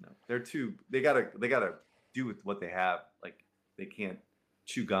 They're too. They gotta do with what they have. Like, they can't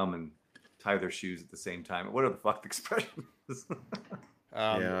chew gum and tie their shoes at the same time. What are the fuck expressions? It's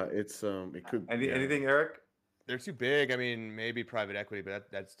it could. Anything, Eric? They're too big. I mean, maybe private equity,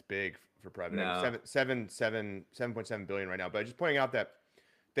 but that's big for private equity. 7.7 billion right now. But just pointing out that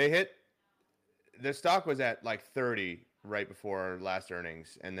the stock was at like 30 right before last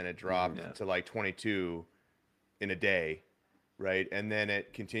earnings, and then it dropped to like 22 in a day, right? And then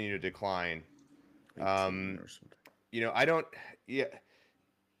it continued to decline. I don't. Yeah.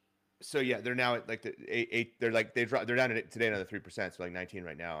 So they're now at like the 8. They're down today another 3%, so like 19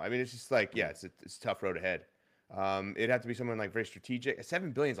 right now. I mean, it's just like it's a tough road ahead. It'd have to be someone like very strategic.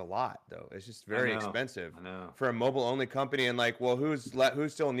 7 billion is a lot, though. It's just very expensive for a mobile only company. And like, well, who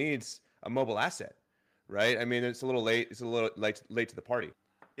still needs a mobile asset, right? I mean, it's a little late. It's a little late to the party.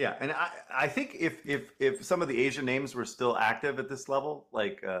 Yeah, and I think if some of the Asian names were still active at this level,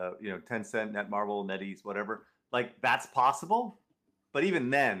 like Tencent, Netmarble, NetEase, whatever, like that's possible. But even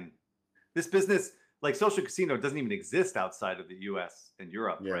then, this business, like social casino, doesn't even exist outside of the U.S. and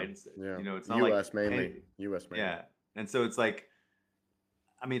Europe, right? It's not U.S. mainly. U.S. mainly. Yeah, and so it's like,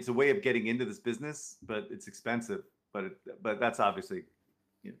 I mean, it's a way of getting into this business, but it's expensive. But that's obviously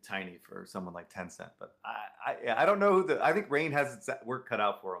tiny for someone like Tencent. But I don't know I think Rain has its work cut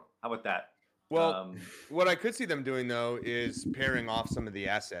out for them. How about that? Well, what I could see them doing though is pairing off some of the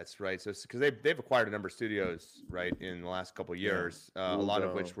assets, right? So because they've acquired a number of studios, right, in the last couple of years, a lot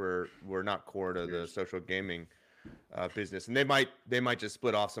of which were not core to the social gaming business, and they might just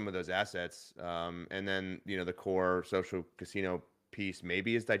split off some of those assets, and then the core social casino piece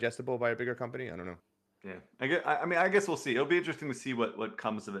maybe is digestible by a bigger company. I don't know. Yeah, I guess we'll see. It'll be interesting to see what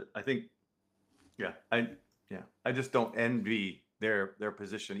comes of it. I think, I just don't envy their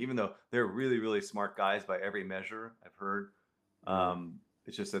position, even though they're really, really smart guys by every measure I've heard.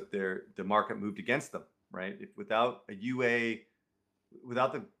 It's just that the market moved against them, right? Without a UA,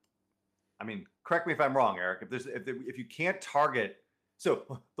 correct me if I'm wrong, Eric. If you can't target,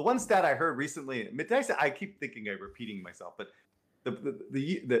 so the one stat I heard recently, I keep thinking I'm repeating myself, but in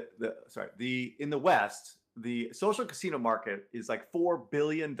the West, the social casino market is like $4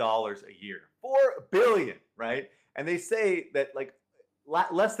 billion a year. $4 billion, right? And they say that like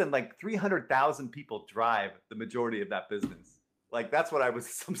less than like 300,000 people drive the majority of that business. Like that's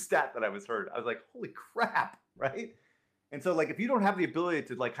some stat that I heard. I was like, holy crap, right? And so like if you don't have the ability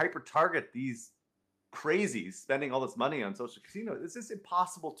to like hyper target these crazies spending all this money on social casino, it's just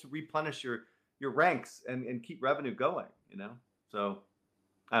impossible to replenish your ranks and keep revenue going, So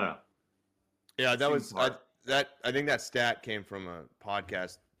I don't know. Yeah, I think that stat came from a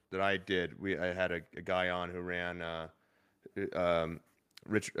podcast that I did. I had a guy on who ran David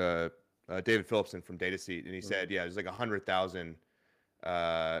Phillipson from DataSeat, and he said, there's like 100,000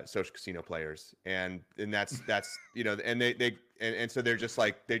 social casino players, and that's and so they're just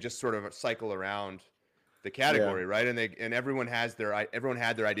like they just sort of cycle around the category, right? And everyone had their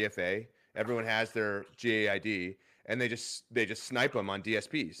IDFA, everyone has their GAID. And they just snipe them on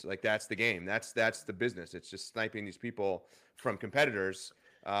DSPs. Like that's the game. That's the business. It's just sniping these people from competitors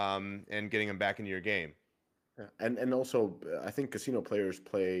and getting them back into your game. Yeah. And also, I think casino players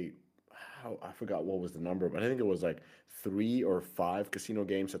play. I forgot what was the number, but I think it was like 3 or 5 casino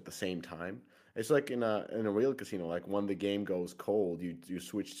games at the same time. It's like in a real casino. Like when the game goes cold, you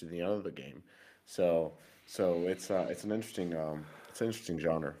switch to the other game. So it's an interesting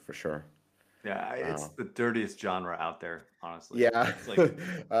genre for sure. Yeah, it's the dirtiest genre out there, honestly. Yeah, like,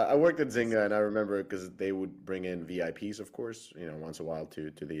 I worked at Zynga, and I remember because they would bring in VIPs, of course, once in a while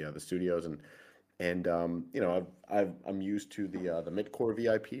to the studios, and I'm used to the mid-core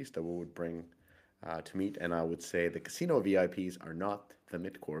VIPs that we would bring to meet, and I would say the casino VIPs are not the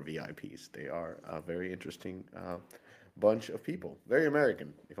Midcore VIPs. They are a very interesting bunch of people, very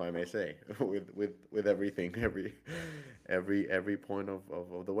American, if I may say, with everything, every point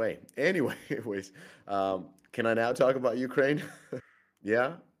of the way. Anyways, can I now talk about Ukraine?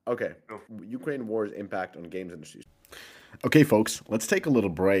 Yeah. Okay. Ukraine war's impact on games industries. Okay, folks, let's take a little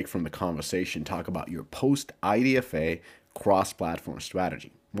break from the conversation, talk about your post-IDFA cross-platform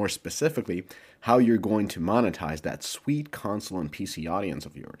strategy. More specifically, how you're going to monetize that sweet console and PC audience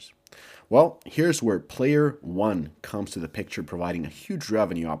of yours. Well, here's where Player One comes to the picture, providing a huge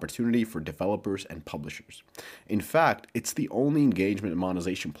revenue opportunity for developers and publishers. In fact, it's the only engagement and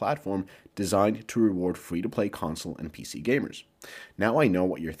monetization platform designed to reward free-to-play console and PC gamers. Now I know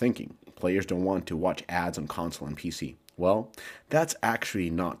what you're thinking. Players don't want to watch ads on console and PC. Well, that's actually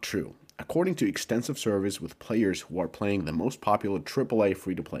not true. According to extensive surveys with players who are playing the most popular AAA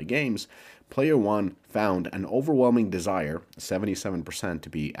free-to-play games, Player One found an overwhelming desire, 77% to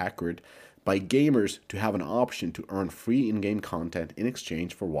be accurate, by gamers to have an option to earn free in-game content in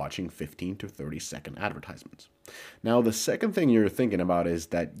exchange for watching 15 to 30-second advertisements. Now, the second thing you're thinking about is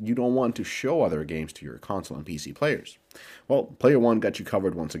that you don't want to show other games to your console and PC players. Well, Player One got you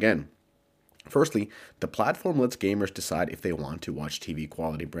covered once again. Firstly, the platform lets gamers decide if they want to watch TV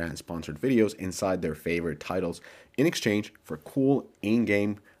quality brand sponsored videos inside their favorite titles in exchange for cool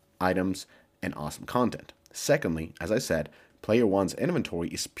in-game items and awesome content. Secondly, as I said, Player One's inventory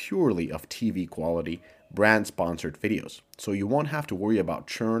is purely of TV quality brand sponsored videos, so you won't have to worry about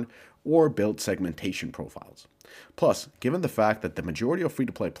churn or build segmentation profiles. Plus, given the fact that the majority of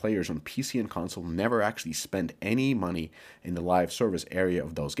free-to-play players on PC and console never actually spend any money in the live service area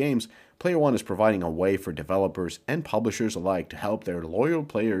of those games, Player One is providing a way for developers and publishers alike to help their loyal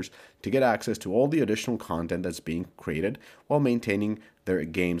players to get access to all the additional content that's being created while maintaining their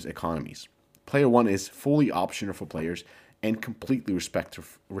games' economies. Player One is fully optional for players and completely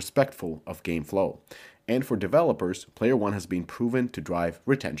respectful of game flow. And for developers, Player One has been proven to drive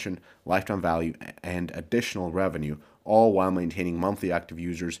retention, lifetime value, and additional revenue, all while maintaining monthly active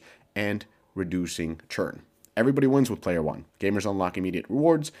users and reducing churn. Everybody wins with Player One. Gamers unlock immediate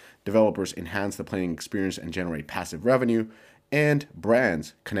rewards, developers enhance the playing experience and generate passive revenue, and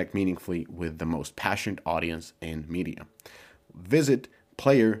brands connect meaningfully with the most passionate audience in media. Visit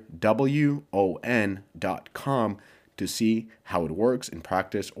playerwon.com to see how it works in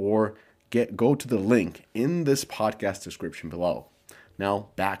practice, or go to the link in this podcast description below. Now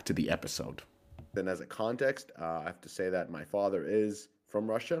back to the episode. Then as a context, I have to say that my father is from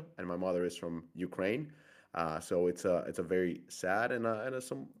Russia and my mother is from Ukraine. So it's a very sad and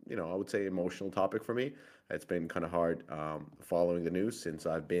some, I would say emotional topic for me. It's been kind of hard following the news since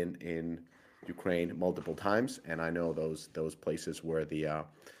I've been in Ukraine multiple times, and I know those places where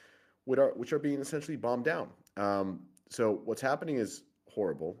which are being essentially bombed down. So what's happening is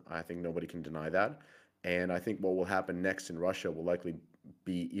horrible. I think nobody can deny that. And I think what will happen next in Russia will likely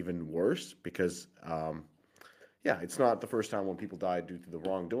be even worse because, it's not the first time when people die due to the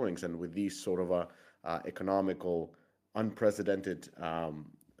wrongdoings. And with these sort of economical, unprecedented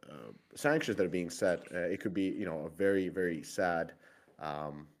sanctions that are being set, it could be, a very, very sad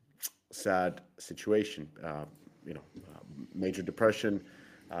situation. Major depression,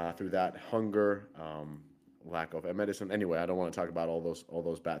 through that, hunger, lack of medicine. Anyway, I don't want to talk about all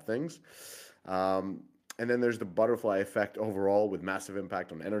those bad things. And then there's the butterfly effect overall, with massive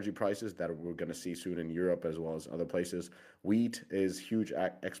impact on energy prices that we're going to see soon in Europe as well as other places. Wheat is huge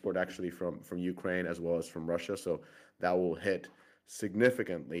export actually from Ukraine as well as from Russia, so that will hit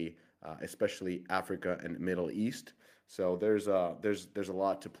significantly, especially Africa and Middle East. So there's a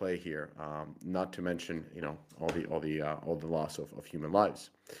lot to play here. Not to mention all the loss of human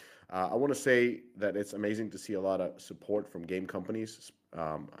lives. I want to say that it's amazing to see a lot of support from game companies,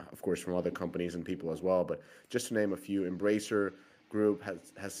 of course from other companies and people as well. But just to name a few, Embracer Group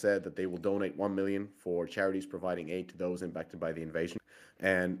has said that they will donate $1 million for charities providing aid to those impacted by the invasion.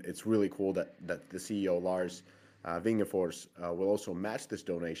 And it's really cool that the CEO, Lars Wingefors, will also match this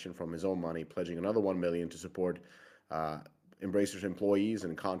donation from his own money, pledging another $1 million to support Embracer's employees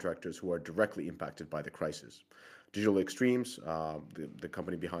and contractors who are directly impacted by the crisis. Digital Extremes, the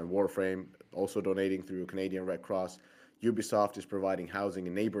company behind Warframe, also donating through Canadian Red Cross. Ubisoft is providing housing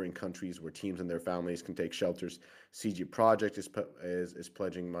in neighboring countries where teams and their families can take shelters. CG Projekt is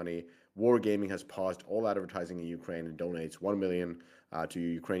pledging money. Wargaming has paused all advertising in Ukraine and donates $1 million to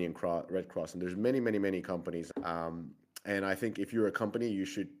Ukrainian Red Cross. And there's many companies. And I think if you're a company, you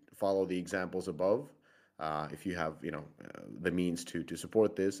should follow the examples above if you have the means to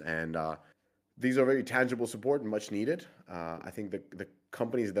support this. And these are very tangible support and much needed. I think the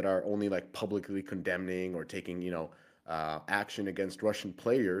companies that are only like publicly condemning or taking action against Russian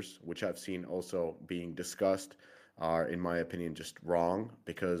players, which I've seen also being discussed, are, in my opinion, just wrong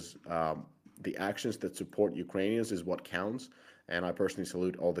because the actions that support Ukrainians is what counts. And I personally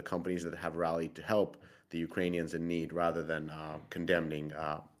salute all the companies that have rallied to help the Ukrainians in need rather than condemning,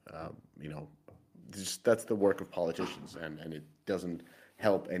 you know, that's the work of politicians, and it doesn't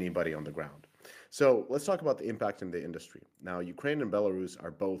help anybody on the ground. So let's talk about the impact in the industry. Now, Ukraine and Belarus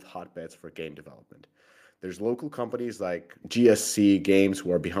are both hotbeds for game development. There's local companies like GSC Games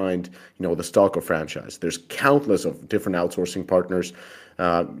who are behind, the Stalker franchise. There's countless of different outsourcing partners,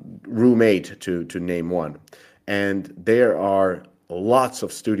 Roommate to name one. And there are lots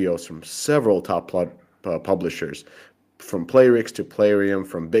of studios from several top publishers, from Playrix to Playrium,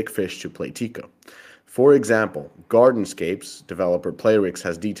 from Big Fish to Playtika. For example, Gardenscapes developer Playrix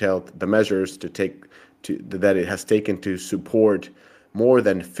has detailed the measures that it has taken to support more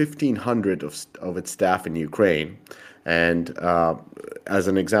than 1,500 of its staff in Ukraine. And as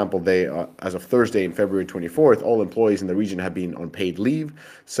an example, they, as of Thursday, in February 24th, all employees in the region have been on paid leave.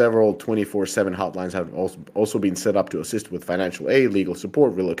 Several 24/7 hotlines have also been set up to assist with financial aid, legal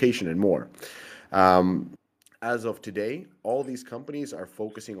support, relocation, and more. As of today, all these companies are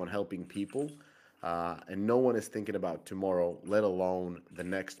focusing on helping people, and no one is thinking about tomorrow, let alone the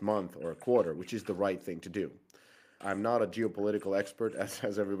next month or a quarter, which is the right thing to do. I'm not a geopolitical expert,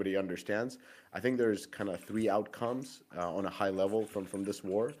 as everybody understands. I think there's kind of three outcomes on a high level from this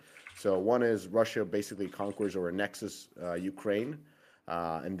war. So one is Russia basically conquers or annexes Ukraine,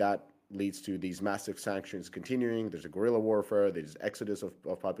 and that leads to these massive sanctions continuing. There's a guerrilla warfare, there's exodus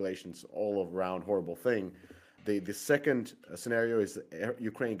of populations, all around horrible thing. The second scenario is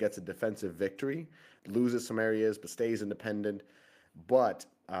Ukraine gets a defensive victory, loses some areas, but stays independent. But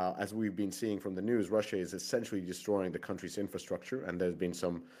as we've been seeing from the news, Russia is essentially destroying the country's infrastructure, and there's been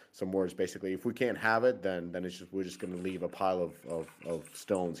some words basically, if we can't have it, then we're just going to leave a pile of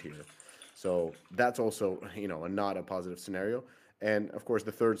stones here. So that's also not a positive scenario. And of course,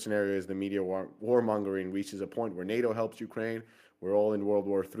 the third scenario is the media warmongering reaches a point where NATO helps Ukraine. We're all in World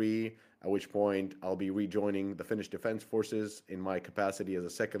War III. At which point I'll be rejoining the Finnish Defense Forces in my capacity as a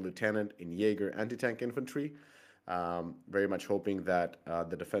second lieutenant in Jaeger anti-tank infantry. Very much hoping that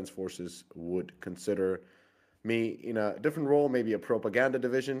the Defense Forces would consider me in a different role, maybe a propaganda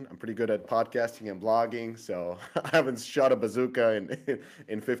division. I'm pretty good at podcasting and blogging, so I haven't shot a bazooka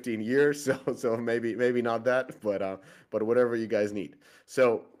in 15 years, so maybe not that, but whatever you guys need.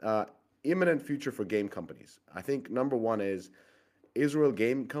 So imminent future for game companies. I think number one is Israel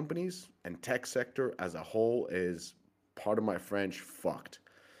game companies and tech sector as a whole is, pardon my French, fucked.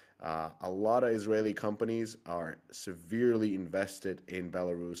 A lot of Israeli companies are severely invested in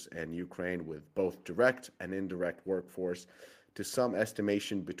Belarus and Ukraine with both direct and indirect workforce. To some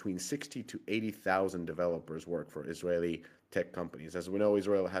estimation, between 60 to 80,000 developers work for Israeli tech companies. As we know,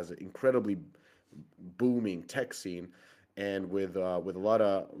 Israel has an incredibly booming tech scene, and with a lot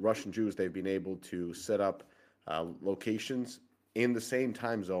of Russian Jews, they've been able to set up locations in the same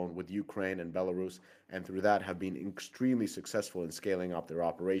time zone with Ukraine and Belarus, and through that have been extremely successful in scaling up their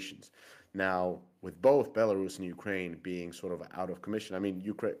operations. Now, with both Belarus and Ukraine being sort of out of commission, I mean,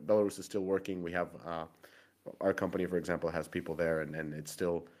 Belarus is still working. We have our company, for example, has people there, and it's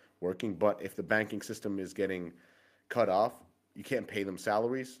still working. But if the banking system is getting cut off, you can't pay them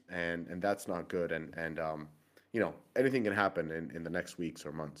salaries, and that's not good. And anything can happen in the next weeks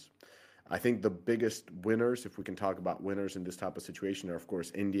or months. I think the biggest winners, if we can talk about winners in this type of situation, are, of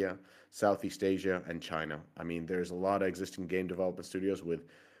course, India, Southeast Asia, and China. I mean, there's a lot of existing game development studios with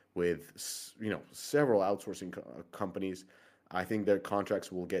several outsourcing companies. I think their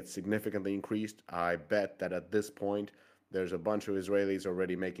contracts will get significantly increased. I bet that at this point, there's a bunch of Israelis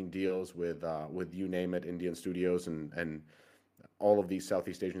already making deals with you name it, Indian studios and all of these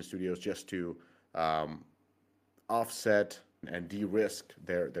Southeast Asian studios just to offset and de-risk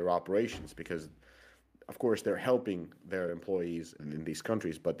their operations, because of course they're helping their employees in these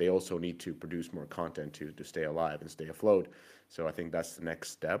countries, but they also need to produce more content to stay alive and stay afloat. So I think that's the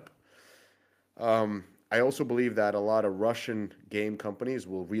next step. I also believe that a lot of Russian game companies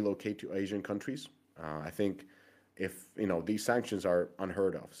will relocate to Asian countries. I think if these sanctions are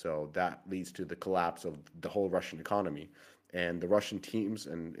unheard of, so that leads to the collapse of the whole Russian economy, and the Russian teams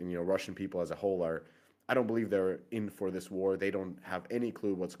and Russian people as a whole are, I don't believe they're in for this war. They don't have any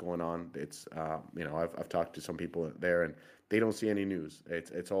clue what's going on. It's I've talked to some people there, and they don't see any news.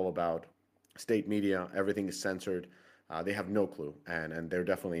 It's all about state media. Everything is censored. They have no clue, and they're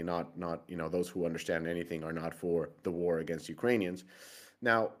definitely not those who understand anything are not for the war against Ukrainians.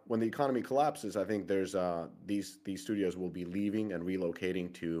 Now, when the economy collapses, I think there's these studios will be leaving and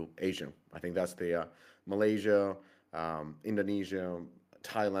relocating to Asia. I think that's the Malaysia, Indonesia,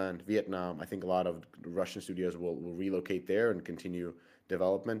 Thailand, Vietnam. I think a lot of Russian studios will relocate there and continue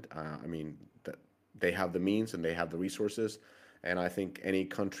development. I mean, they have the means and they have the resources, and I think any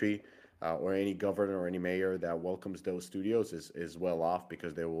country or any governor or any mayor that welcomes those studios is well off,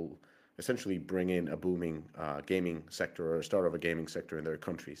 because they will essentially bring in a booming gaming sector or a start of a gaming sector in their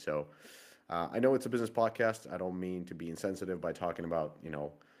country. So I know it's a business podcast. I don't mean to be insensitive by talking about,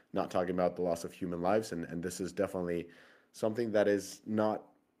 not talking about the loss of human lives. And this is definitely something that is not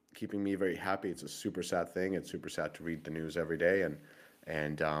keeping me very happy. It's a super sad thing. It's super sad to read the news every day,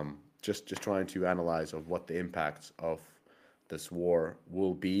 and just trying to analyze of what the impacts of this war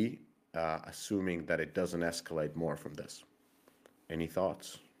will be, assuming that it doesn't escalate more from this. Any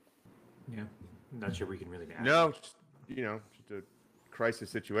thoughts? Yeah, not sure we can really add No, much. just a crisis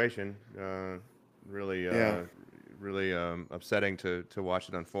situation. Really, really upsetting to watch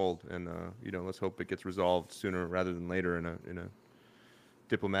it unfold. And let's hope it gets resolved sooner rather than later in a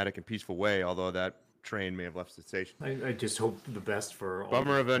diplomatic and peaceful way. Although that train may have left the station. I just hope the best for all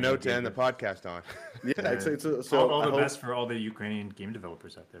Bummer of a the note to game end the podcast on. Yeah, I'd say so. all I the hope- best for all the Ukrainian game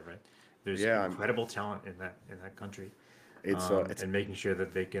developers out there, right? There's incredible talent in that country. It's and making sure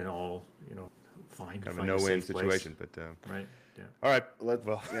that they can all find Kind of find a no-win safe place. situation, but Right. Yeah. all right.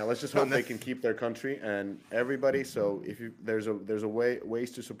 let's just hope they can keep their country and everybody. So if there's a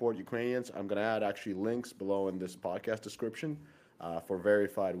ways to support Ukrainians. I'm gonna add actually links below in this podcast description for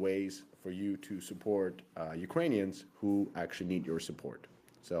verified ways for you to support Ukrainians who actually need your support.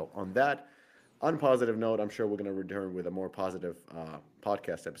 So on that unpositive note, I'm sure we're gonna return with a more positive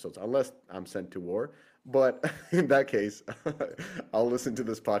podcast episodes, unless I'm sent to war. But in that case, I'll listen to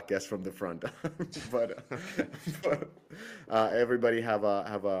this podcast from the front. but everybody have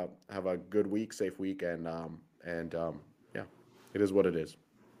a good week, safe week, and yeah, it is what it is.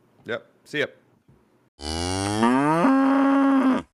 Yep. See ya.